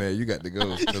 hey man, you got to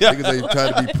go. The niggas ain't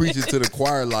trying to be preaching to the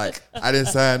choir like I didn't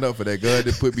sign up for that. God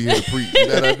didn't put me here to preach. You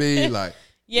know what I mean? Like,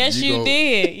 yes, you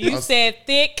did. You said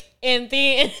thick and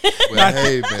thin. Well,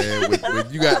 hey man,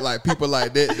 when you got like people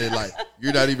like that, like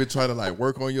you're not even trying to like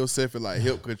work on yourself and like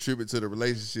help contribute to the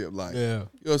relationship. Like, you know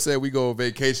what I'm saying? We go on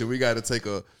vacation, we got to take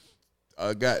a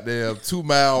goddamn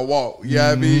 2-mile walk. You know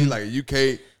what I mean? Like you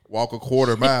can't walk a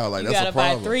quarter mile. Like that's a problem.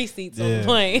 You gotta buy 3 seats on the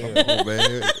plane. Come on,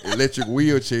 man. Electric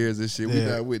wheelchairs and shit. We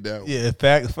not with that one. Yeah, in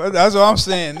fact, that's what I'm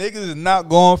saying. Niggas is not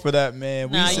going for that,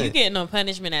 man. Nah, you getting on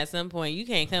punishment at some point. You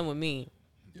can't come with me.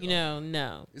 You know,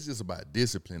 no. It's just about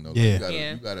discipline, though. Yeah.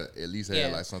 You gotta at least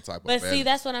have like some type of. But see,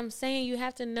 that's what I'm saying. You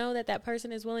have to know that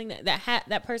person is willing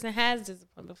that person has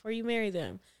discipline before you marry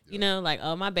them. Yeah. You know, like,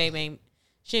 oh, my baby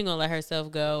she ain't gonna let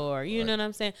herself go, or you know what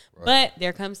I'm saying. Right. But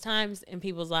there comes times in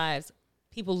people's lives,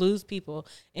 people lose people,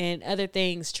 and other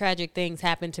things, tragic things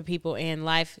happen to people, and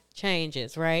life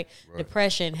changes. Right?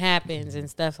 Depression happens and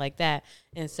stuff like that,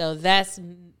 and so that's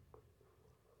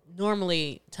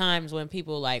normally times when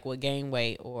people like will gain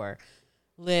weight or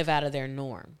live out of their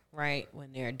norm, right?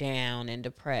 When they're down and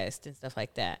depressed and stuff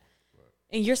like that. Right.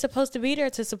 And you're supposed to be there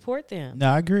to support them.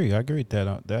 No, I agree with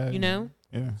that. You know?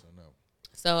 Yeah.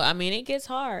 So, I mean, it gets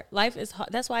hard. Life is hard.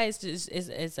 That's why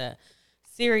it's a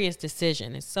serious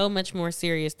decision. It's so much more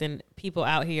serious than people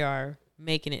out here are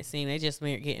making it seem. They just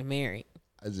getting married.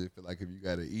 I just feel like if you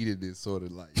gotta eat it, it's sort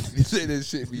of like you say that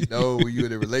shit be known when you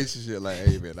in a relationship. Like,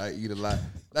 hey man, I eat a lot.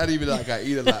 Not even like I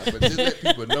eat a lot, but just let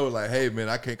people know, like, hey man,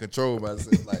 I can't control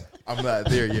myself. Like, I'm not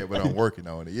there yet, but I'm working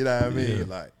on it. You know what I mean? Yeah.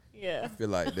 Like, I feel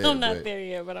like that. I'm not there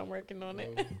yet, but I'm working on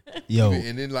it. Yo,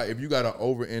 and then like if you got an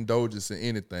overindulgence in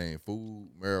anything, food,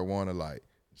 marijuana, like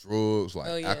drugs,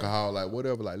 like alcohol, like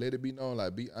whatever, like let it be known,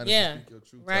 like be honest, and speak your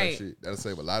truth type shit. That'll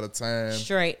save a lot of time,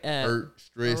 straight up, hurt,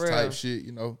 stress type shit.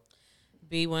 You know.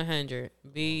 Be 100.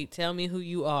 Tell me who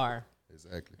you are.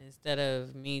 Exactly. Instead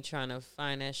of me trying to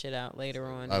find that shit out later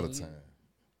on. A lot of time.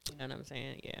 You know what I'm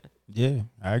saying? Yeah. Yeah,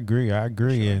 I agree. Sure.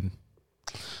 And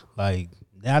like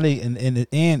now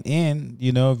and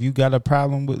you know, if you got a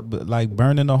problem with like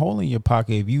burning a hole in your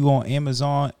pocket, if you on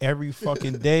Amazon every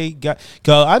fucking day,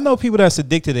 cause I know people that's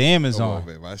addicted to Amazon. Come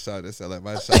on, man. My shot, that sound like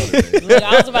my shot. Look,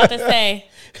 I was about to say.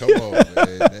 Come on, man.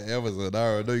 That Amazon, I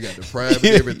already know you got the Prime and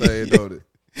everything, don't it?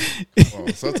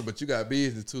 Something, but you got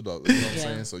business too, though. You know what I'm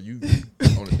saying? So you on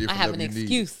a different. I have an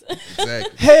excuse.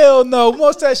 Exactly. Hell no,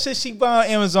 most of that shit she buy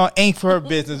on Amazon ain't for her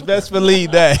business. Best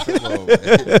believe that. Come on,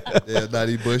 man. Yeah, not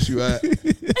even bust you out.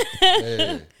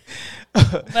 Man.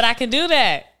 But I can do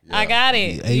that. Yeah. I got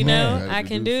it. Amen. You know, I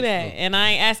can do that, and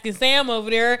I ain't asking Sam over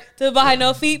there to buy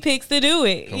no feet pics to do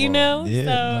it. Come you know, yeah, so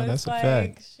no, that's a like,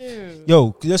 fact. Shoot.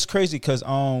 Yo, that's crazy because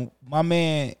my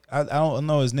man, I don't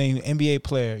know his name, NBA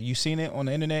player. You seen it on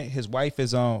the internet? His wife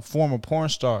is former porn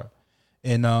star,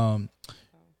 and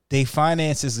they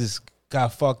finances is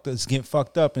getting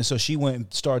fucked up, and so she went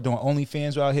and started doing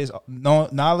OnlyFans without his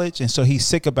knowledge, and so he's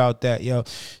sick about that. Yo,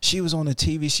 she was on the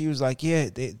TV. She was like, yeah,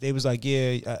 they was like,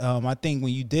 yeah, I think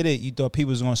when you did it, you thought people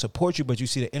was going to support you, but you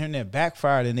see the internet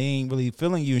backfired and they ain't really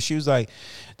feeling you. And she was like,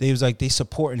 they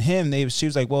supporting him. She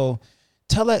was like, well,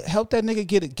 help that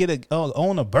nigga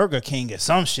own a Burger King or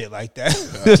some shit like that.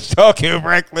 Just talking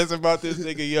reckless about this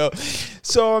nigga, yo.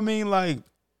 So I mean, like,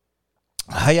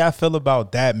 how y'all feel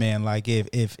about that, man? Like,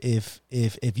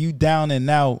 if you down and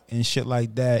out and shit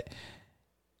like that,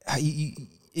 and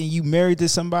you married to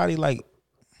somebody, like,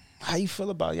 how you feel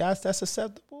about y'all? That's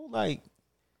acceptable? Like,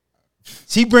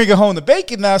 she bringing home the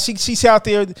bacon now. She's out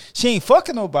there. She ain't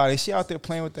fucking nobody. She out there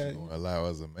playing with that. Don't allow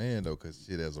as a man though, because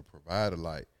shit as a provider,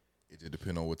 like, it just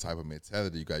depends on what type of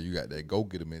mentality you got. You got that go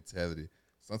getter mentality.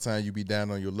 Sometimes you be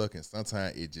down on your luck, and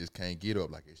sometimes it just can't get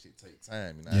up. Like, it shit take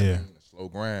time. You know what I mean? A slow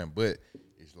grind, but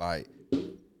it's like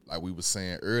we was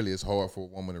saying earlier, it's hard for a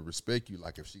woman to respect you.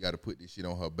 Like, if she got to put this shit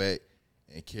on her back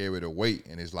and carry the weight,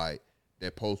 and it's like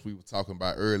that post we were talking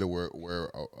about earlier, where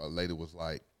a lady was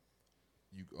like,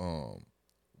 "You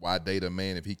why date a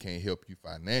man if he can't help you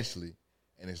financially?"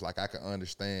 And it's like, I can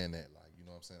understand that. Like, you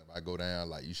know what I'm saying? If I go down,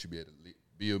 like, you should be able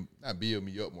to not build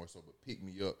me up more so, but pick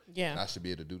me up. Yeah, and I should be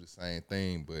able to do the same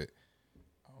thing. But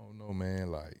I don't know,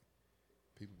 man. Like,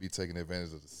 people be taking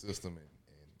advantage of the system, and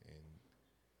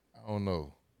I don't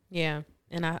know. Yeah,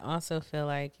 and I also feel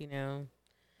like, you know,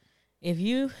 if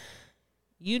you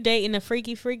dating a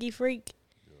freaky freak,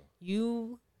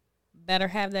 you better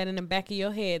have that in the back of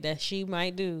your head that she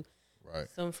might do Right.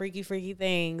 some freaky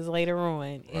things later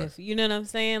on. If you know what I'm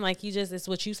saying, like it's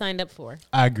what you signed up for.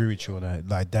 I agree with you on that.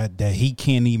 Like that he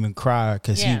can't even cry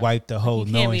because he Yeah. wiped the hoe you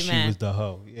can't knowing be she mad. was the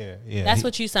hoe. Yeah. That's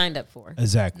what you signed up for.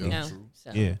 Exactly. You know. True.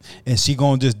 So. Yeah, and she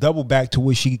gonna just double back to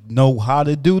what she know how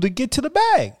to do to get to the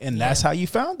bag, and Yeah. that's how you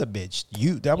found the bitch.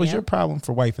 That was Yeah. your problem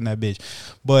for wifing that bitch.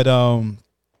 But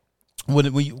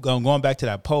when you going back to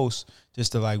that post,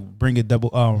 just to like bring it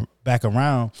back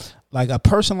around, like a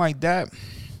person like that,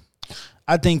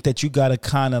 I think that you gotta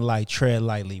kind of like tread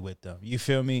lightly with them. You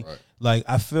feel me? Right. Like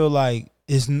I feel like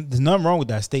there's nothing wrong with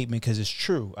that statement because it's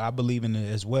true. I believe in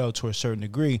it as well to a certain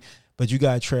degree, but you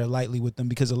gotta tread lightly with them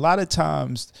because a lot of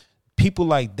times people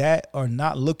like that are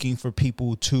not looking for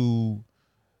people to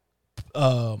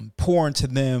pour into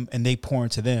them and they pour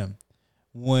into them.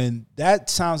 When that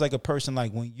sounds like a person,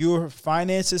 like when your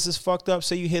finances is fucked up,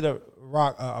 say you hit a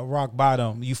rock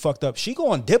bottom, you fucked up, she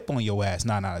gonna dip on your ass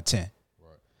 9 out of 10. Right.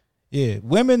 Yeah,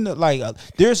 women like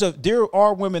there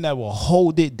are women that will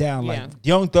hold it down. Yeah. Like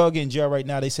Young Thug in jail right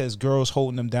now, they says girls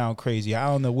holding them down crazy. I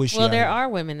don't know which. Well, there are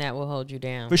women that will hold you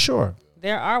down. for sure.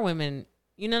 There are women.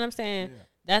 You know what I'm saying?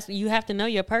 That's you have to know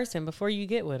your person before you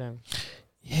get with them.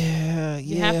 Yeah,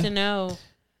 You have to know.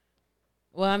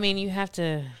 Well, I mean, you have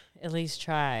to at least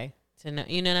try to know.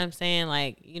 You know what I'm saying?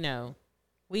 Like,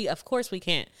 of course we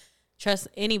can't trust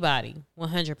anybody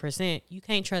 100%. You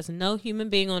can't trust no human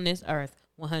being on this earth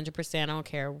 100%. I don't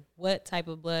care what type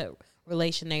of blood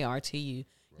relation they are to you.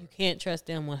 You can't trust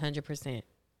them 100%.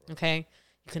 Okay?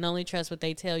 You can only trust what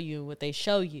they tell you and what they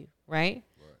show you, right?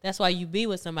 That's why you be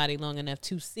with somebody long enough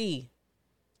to see.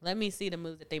 Let me see the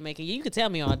moves that they making. You can tell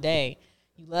me all day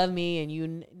you love me and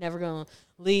you never gonna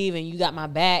leave and you got my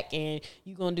back and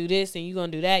you gonna do this and you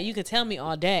gonna do that. You can tell me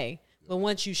all day, but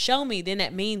once you show me, then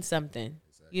that means something.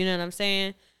 You know what I'm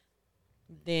saying?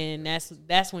 Then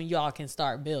that's when y'all can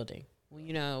start building.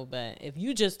 But if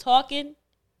you just talking,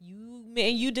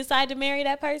 you decide to marry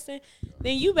that person,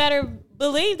 then you better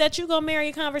believe that you gonna marry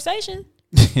a conversation.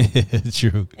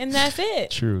 True. And that's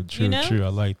it. True. I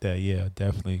like that. Yeah,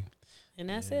 definitely. And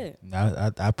that's it.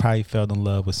 I probably fell in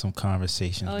love with some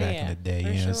conversations back in the day. for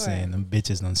You know what I'm sure. saying? Them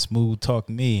bitches done smooth talk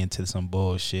me into some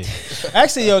bullshit.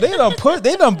 Actually, yo,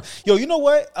 you know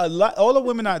what? All the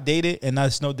women I dated, and I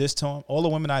just know this to them, all the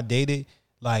women I dated,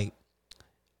 like,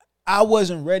 I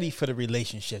wasn't ready for the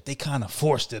relationship. They kind of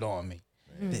forced it on me.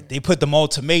 They put them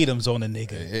ultimatums on the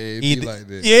nigga. Hey, it be like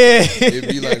that. Yeah. It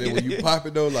be like that when you pop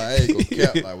it though. Like, I ain't gonna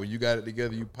cap. Like when you got it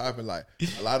together, you popping. Like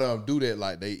a lot of them do that.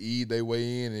 Like they ease their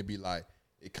way in, and it be like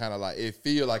it kind of like it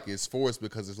feel like it's forced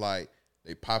because it's like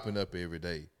they popping up every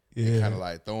day. They kind of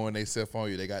like throwing themselves on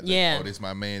you. They got oh, this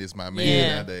my man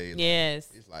nowadays. Yes.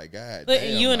 It's like God. But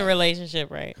damn, you in a like,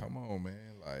 relationship, right? Come on, man.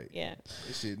 Like Yeah.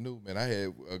 this shit new, man. I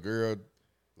had a girl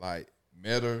like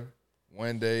met her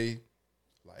one day.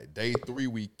 Like day 3,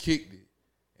 we kicked it,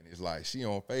 and it's like she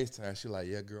on FaceTime. She like,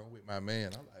 yeah, girl, I'm with my man.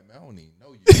 I'm like, man, I don't even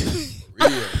know you.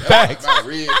 Real, that's my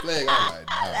red flag. I'm like,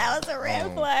 nah, That was a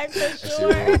red flag for that shit sure.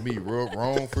 rubbed me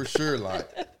wrong for sure. Like,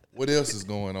 what else is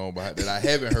going on behind that I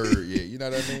haven't heard yet? You know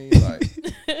what I mean?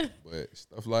 Like, but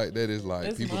stuff like that is like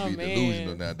That's people my be man.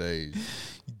 delusional nowadays.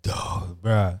 Dog,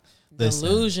 bruh. Listen.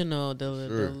 Delusional. The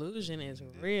Sure. delusion is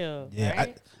real. Yeah,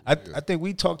 Right? I think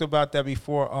we talked about that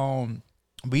before.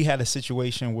 We had a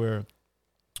situation where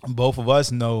both of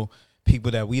us know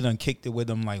people that we done kicked it with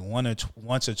them like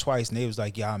once or twice, and they was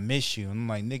like, "Yeah, I miss you." And I'm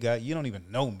like, "Nigga, you don't even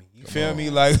know me. You feel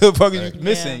me? Like, the fuck are you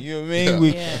missing? You know what I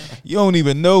mean? Yeah. You don't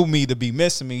even know me to be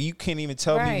missing me. You can't even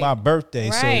tell me Right. my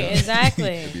birthday." Right, So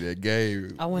exactly. Be that gay.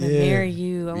 I want to Yeah. marry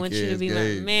you. I want you to Weak-ass be my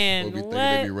gays. man. Folk be thinking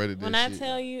they be What? ready to When that I shit.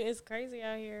 tell you, it's crazy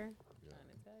out here.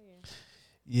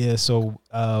 yeah. So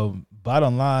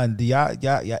bottom line, do y'all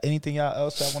anything y'all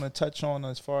else y'all want to touch on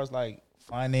as far as like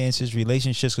finances,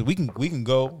 relationships? Because we can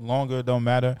go longer, it don't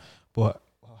matter. But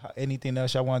anything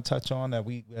else y'all want to touch on that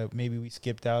maybe we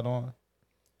skipped out on?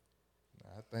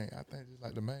 I think just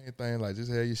like the main thing, like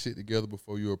just have your shit together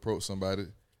before you approach somebody.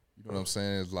 You know what I'm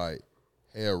saying? It's like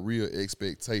have real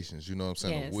expectations. You know what I'm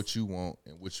saying? Yes. Of what you want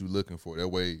and what you looking for. That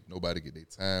way nobody get their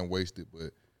time wasted.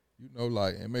 But you know,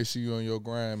 like, and make sure you on your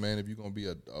grind, man. If you're gonna be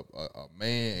a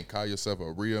man and call yourself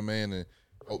a real man and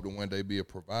hope to one day be a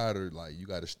provider, like you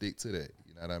got to stick to that.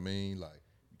 You know what I mean? Like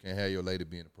you can't have your lady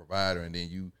being a provider and then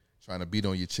you trying to beat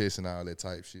on your chest and all that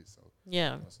type shit. So Yeah. you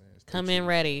know what I'm saying? Stay Come true. in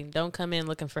ready. Don't come in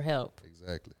looking for help.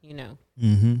 Exactly. You know.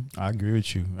 I agree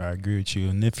with you.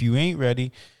 And if you ain't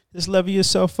ready, just level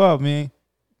yourself up, man.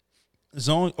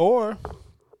 Or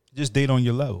just date on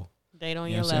your level. Date on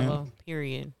You your know what I'm level.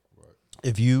 Period.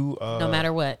 if you no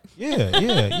matter what. yeah,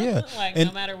 yeah. Like And-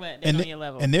 no matter what, they're on your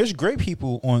level. And there's great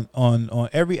people on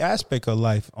every aspect of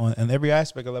life, on every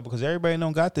aspect of life, because everybody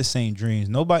don't got the same dreams.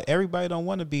 Everybody don't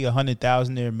want to be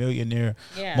 100,000-aire, millionaire,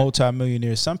 Yeah.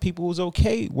 multi-millionaire. Some people was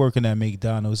okay working at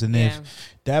McDonald's, and Yeah.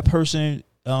 if that person,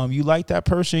 you like that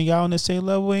person, y'all on the same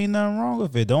level, ain't nothing wrong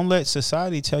with it. Don't let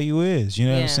society tell you is. You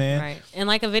know what I'm saying? Right. And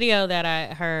like a video that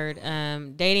I heard,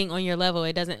 dating on your level,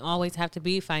 it doesn't always have to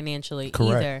be financially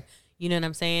Correct. either. You know what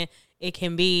I'm saying? It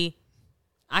can be,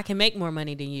 I can make more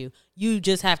money than you. You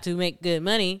just have to make good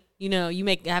money. You know,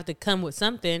 have to come with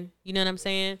something. You know what I'm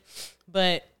saying?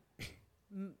 But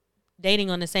dating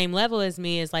on the same level as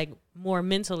me is like more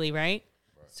mentally, right?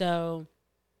 So,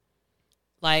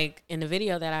 like in the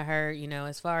video that I heard, you know,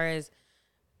 as far as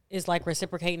it's like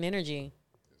reciprocating energy.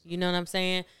 You know what I'm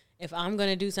saying? If I'm going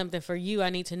to do something for you,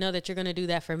 I need to know that you're going to do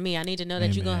that for me. I need to know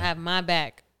that you're going to have my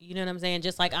back. You know what I'm saying?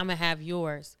 Just like I'm going to have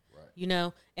yours. Right. You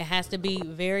know, it has to be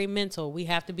very mental. We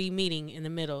have to be meeting in the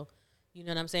middle. You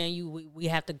know what I'm saying? We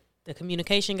have to, the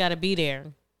communication got to be there.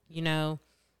 You know,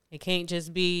 it can't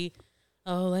just be,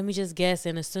 oh, let me just guess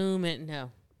and assume it.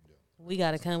 No. Yeah. We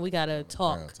got to come. We got to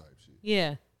talk.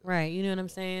 Yeah. Right. You know what I'm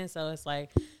saying? So it's like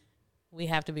we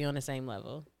have to be on the same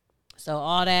level. So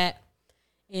all that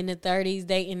in the 30s,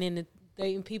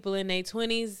 dating people in their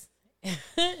 20s,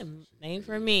 ain't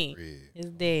for me. It's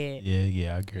dead.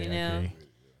 Yeah, I agree. You know?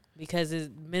 Because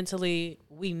it's mentally,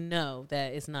 we know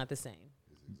that it's not the same.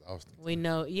 It's exhausting. We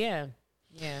know, yeah.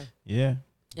 It's Yeah.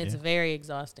 very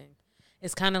exhausting.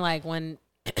 It's kind of like one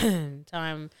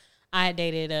time I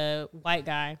dated a white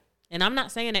guy. And I'm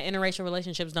not saying that interracial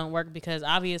relationships don't work, because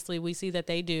obviously we see that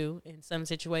they do in some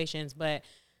situations. But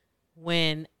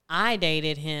when I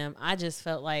dated him, I just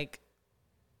felt like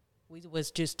we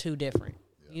was just too different.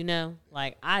 Yeah. You know,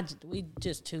 like we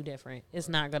just too different. It's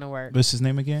not gonna work. What's his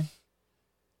name again?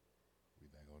 We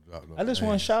ain't gonna drop no I just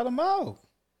want to shout him out.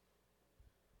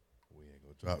 We ain't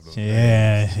gonna drop no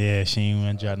Yeah, she ain't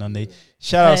want to drop no name.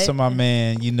 Shout out to my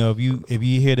man. You know, if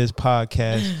you hear this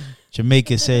podcast,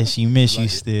 Jamaica says she miss you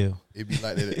still. It be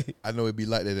like that. I know it be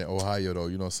like that in Ohio though.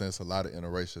 You know what I'm saying? It's a lot of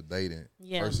interracial dating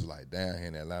versus like down here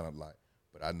in Atlanta. Like,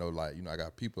 but I know like, you know, I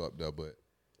got people up there, but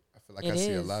I feel like I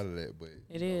see a lot of that. But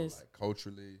it is like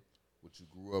culturally, what you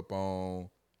grew up on.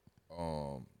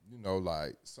 You know,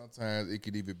 like sometimes it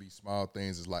could even be small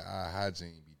things. It's like our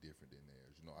hygiene be different than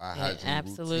theirs. You know, our hygiene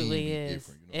absolutely routine is. be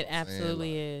different. You know it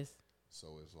absolutely is. So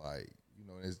it's like, you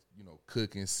know, it's, you know,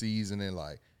 cooking, seasoning,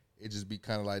 like it just be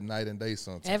kind of like night and day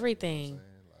sometimes. Everything. You know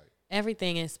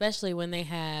Everything, especially when they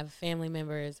have family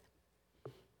members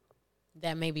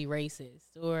that may be racist,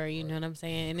 or you know what I'm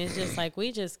saying? And it's just like,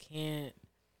 we just can't,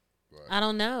 I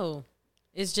don't know.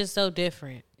 It's just so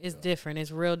different. It's different.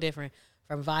 It's real different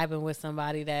from vibing with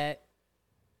somebody that,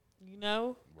 you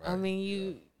know, I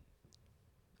mean,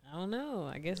 I don't know.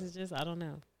 I guess it's just, I don't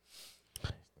know.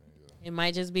 It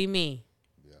might just be me.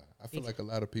 Yeah. I feel like a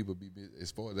lot of people be,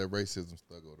 as far as that racism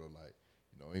struggle, though, like,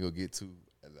 you know, ain't gonna get too,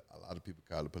 a lot of people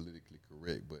call it politically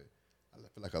correct, but I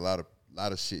feel like a lot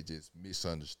of shit just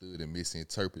misunderstood and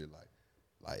misinterpreted.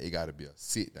 Like it got to be a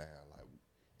sit down. Like,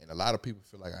 and a lot of people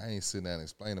feel like I ain't sitting down and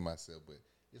explaining myself, but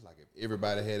it's like if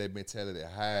everybody had that mentality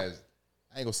that I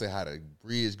ain't gonna say how the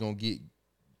bridge gonna get,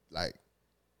 like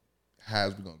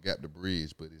how's we gonna gap the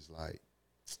bridge, but it's like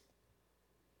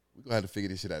we gonna have to figure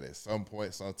this shit out at some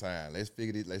point, sometime. Let's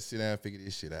sit down and figure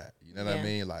this shit out. You know what I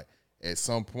mean? Like at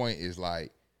some point, it's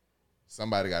like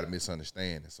somebody got to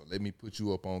misunderstand it. So let me put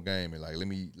you up on game and like let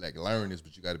me like learn this,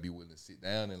 but you got to be willing to sit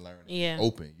down and learn. Yeah,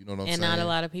 open. You know what I'm saying? And not a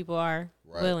lot of people are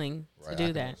willing to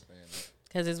do that,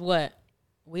 because it's what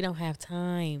we don't have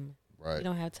time. Right. We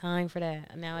don't have time for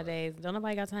that nowadays. Don't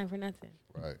nobody got time for nothing.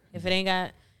 Right. If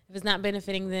it's not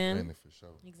benefiting them, for sure.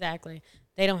 Exactly.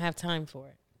 They don't have time for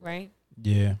it. Right.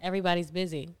 Yeah. Everybody's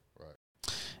busy.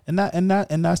 And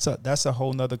that's a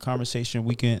whole nother conversation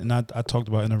we can. And I talked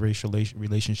about interracial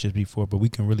relationships before, but we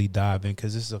can really dive in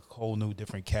because this is a whole new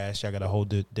different cast. I got a whole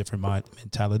different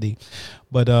mentality.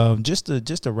 But just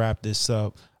to wrap this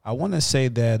up, I want to say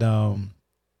that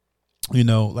you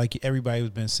know, like everybody has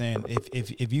been saying,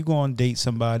 if you go on date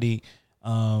somebody,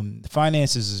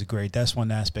 finances is great. That's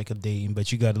one aspect of dating,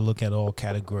 but you got to look at all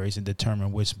categories and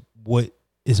determine what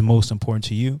is most important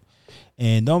to you.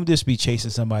 And don't just be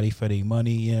chasing somebody for their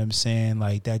money. You know what I'm saying?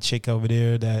 Like that chick over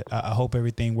there that I hope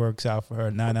everything works out for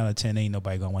her. 9 out of 10 ain't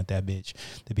nobody gonna want that bitch,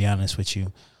 to be honest with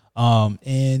you.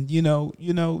 And you know,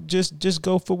 just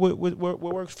go for what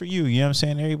works for you. You know what I'm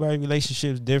saying? Everybody's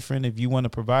relationship's different. If you want to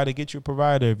provide it, get your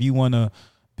provider. If you want to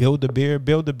build a beer. You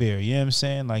know what I'm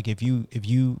saying? Like if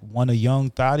you want a young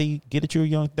thotty, get it your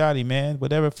young thotty, man.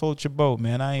 Whatever floats your boat,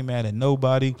 man. I ain't mad at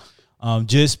nobody.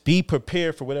 Just be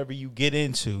prepared for whatever you get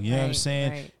into. You know what I'm Right,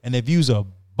 saying? right. And if you's a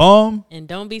bum, And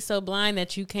don't be so blind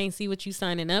that you can't see what you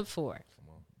signing up for.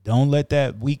 don't let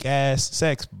that weak ass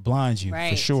sex blind you for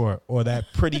Right. sure, or that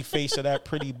pretty face or that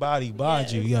pretty body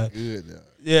blind you. Yeah, Good. Now.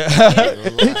 yeah.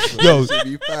 Yo, Should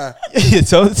be fine.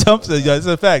 so yeah, it's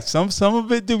a fact. Some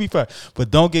of it do be fine,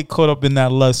 but don't get caught up in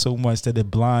that lust so much that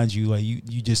it blinds you. Like you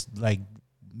just like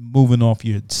moving off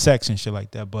your sex and shit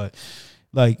like that. But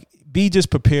like, be just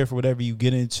prepared for whatever you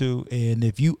get into. And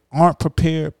if you aren't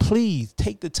prepared, please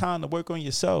take the time to work on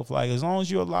yourself. Like, as long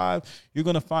as you're alive, you're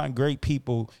gonna find great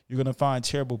people. You're gonna find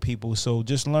terrible people. So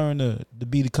just learn to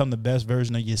become the best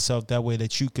version of yourself. That way,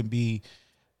 that you can be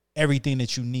everything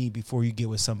that you need before you get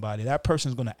with somebody. That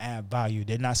person's going to add value.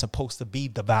 They're not supposed to be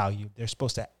the value. They're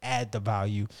supposed to add the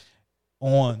value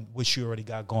on what you already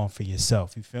got going for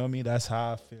yourself. You feel me? That's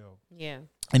how I feel. Yeah.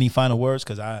 Any final words?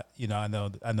 Because I know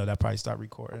that probably start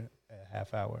recording at a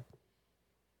half hour.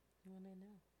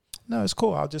 No, it's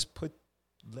cool. I'll just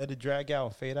let it drag out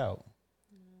and fade out.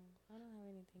 I don't have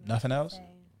anything Nothing else else? to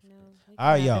say. No. we can All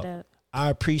right, wrap y'all. it up. I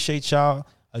appreciate y'all.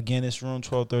 Again, it's Room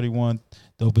 1231.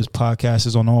 Dopest Podcast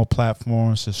is on all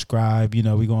platforms. Subscribe. You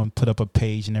know, we're going to put up a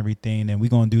page and everything. And we're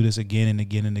going to do this again and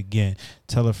again and again.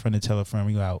 Tell a friend to tell a friend.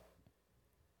 We out.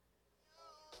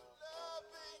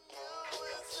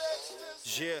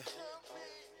 Yeah.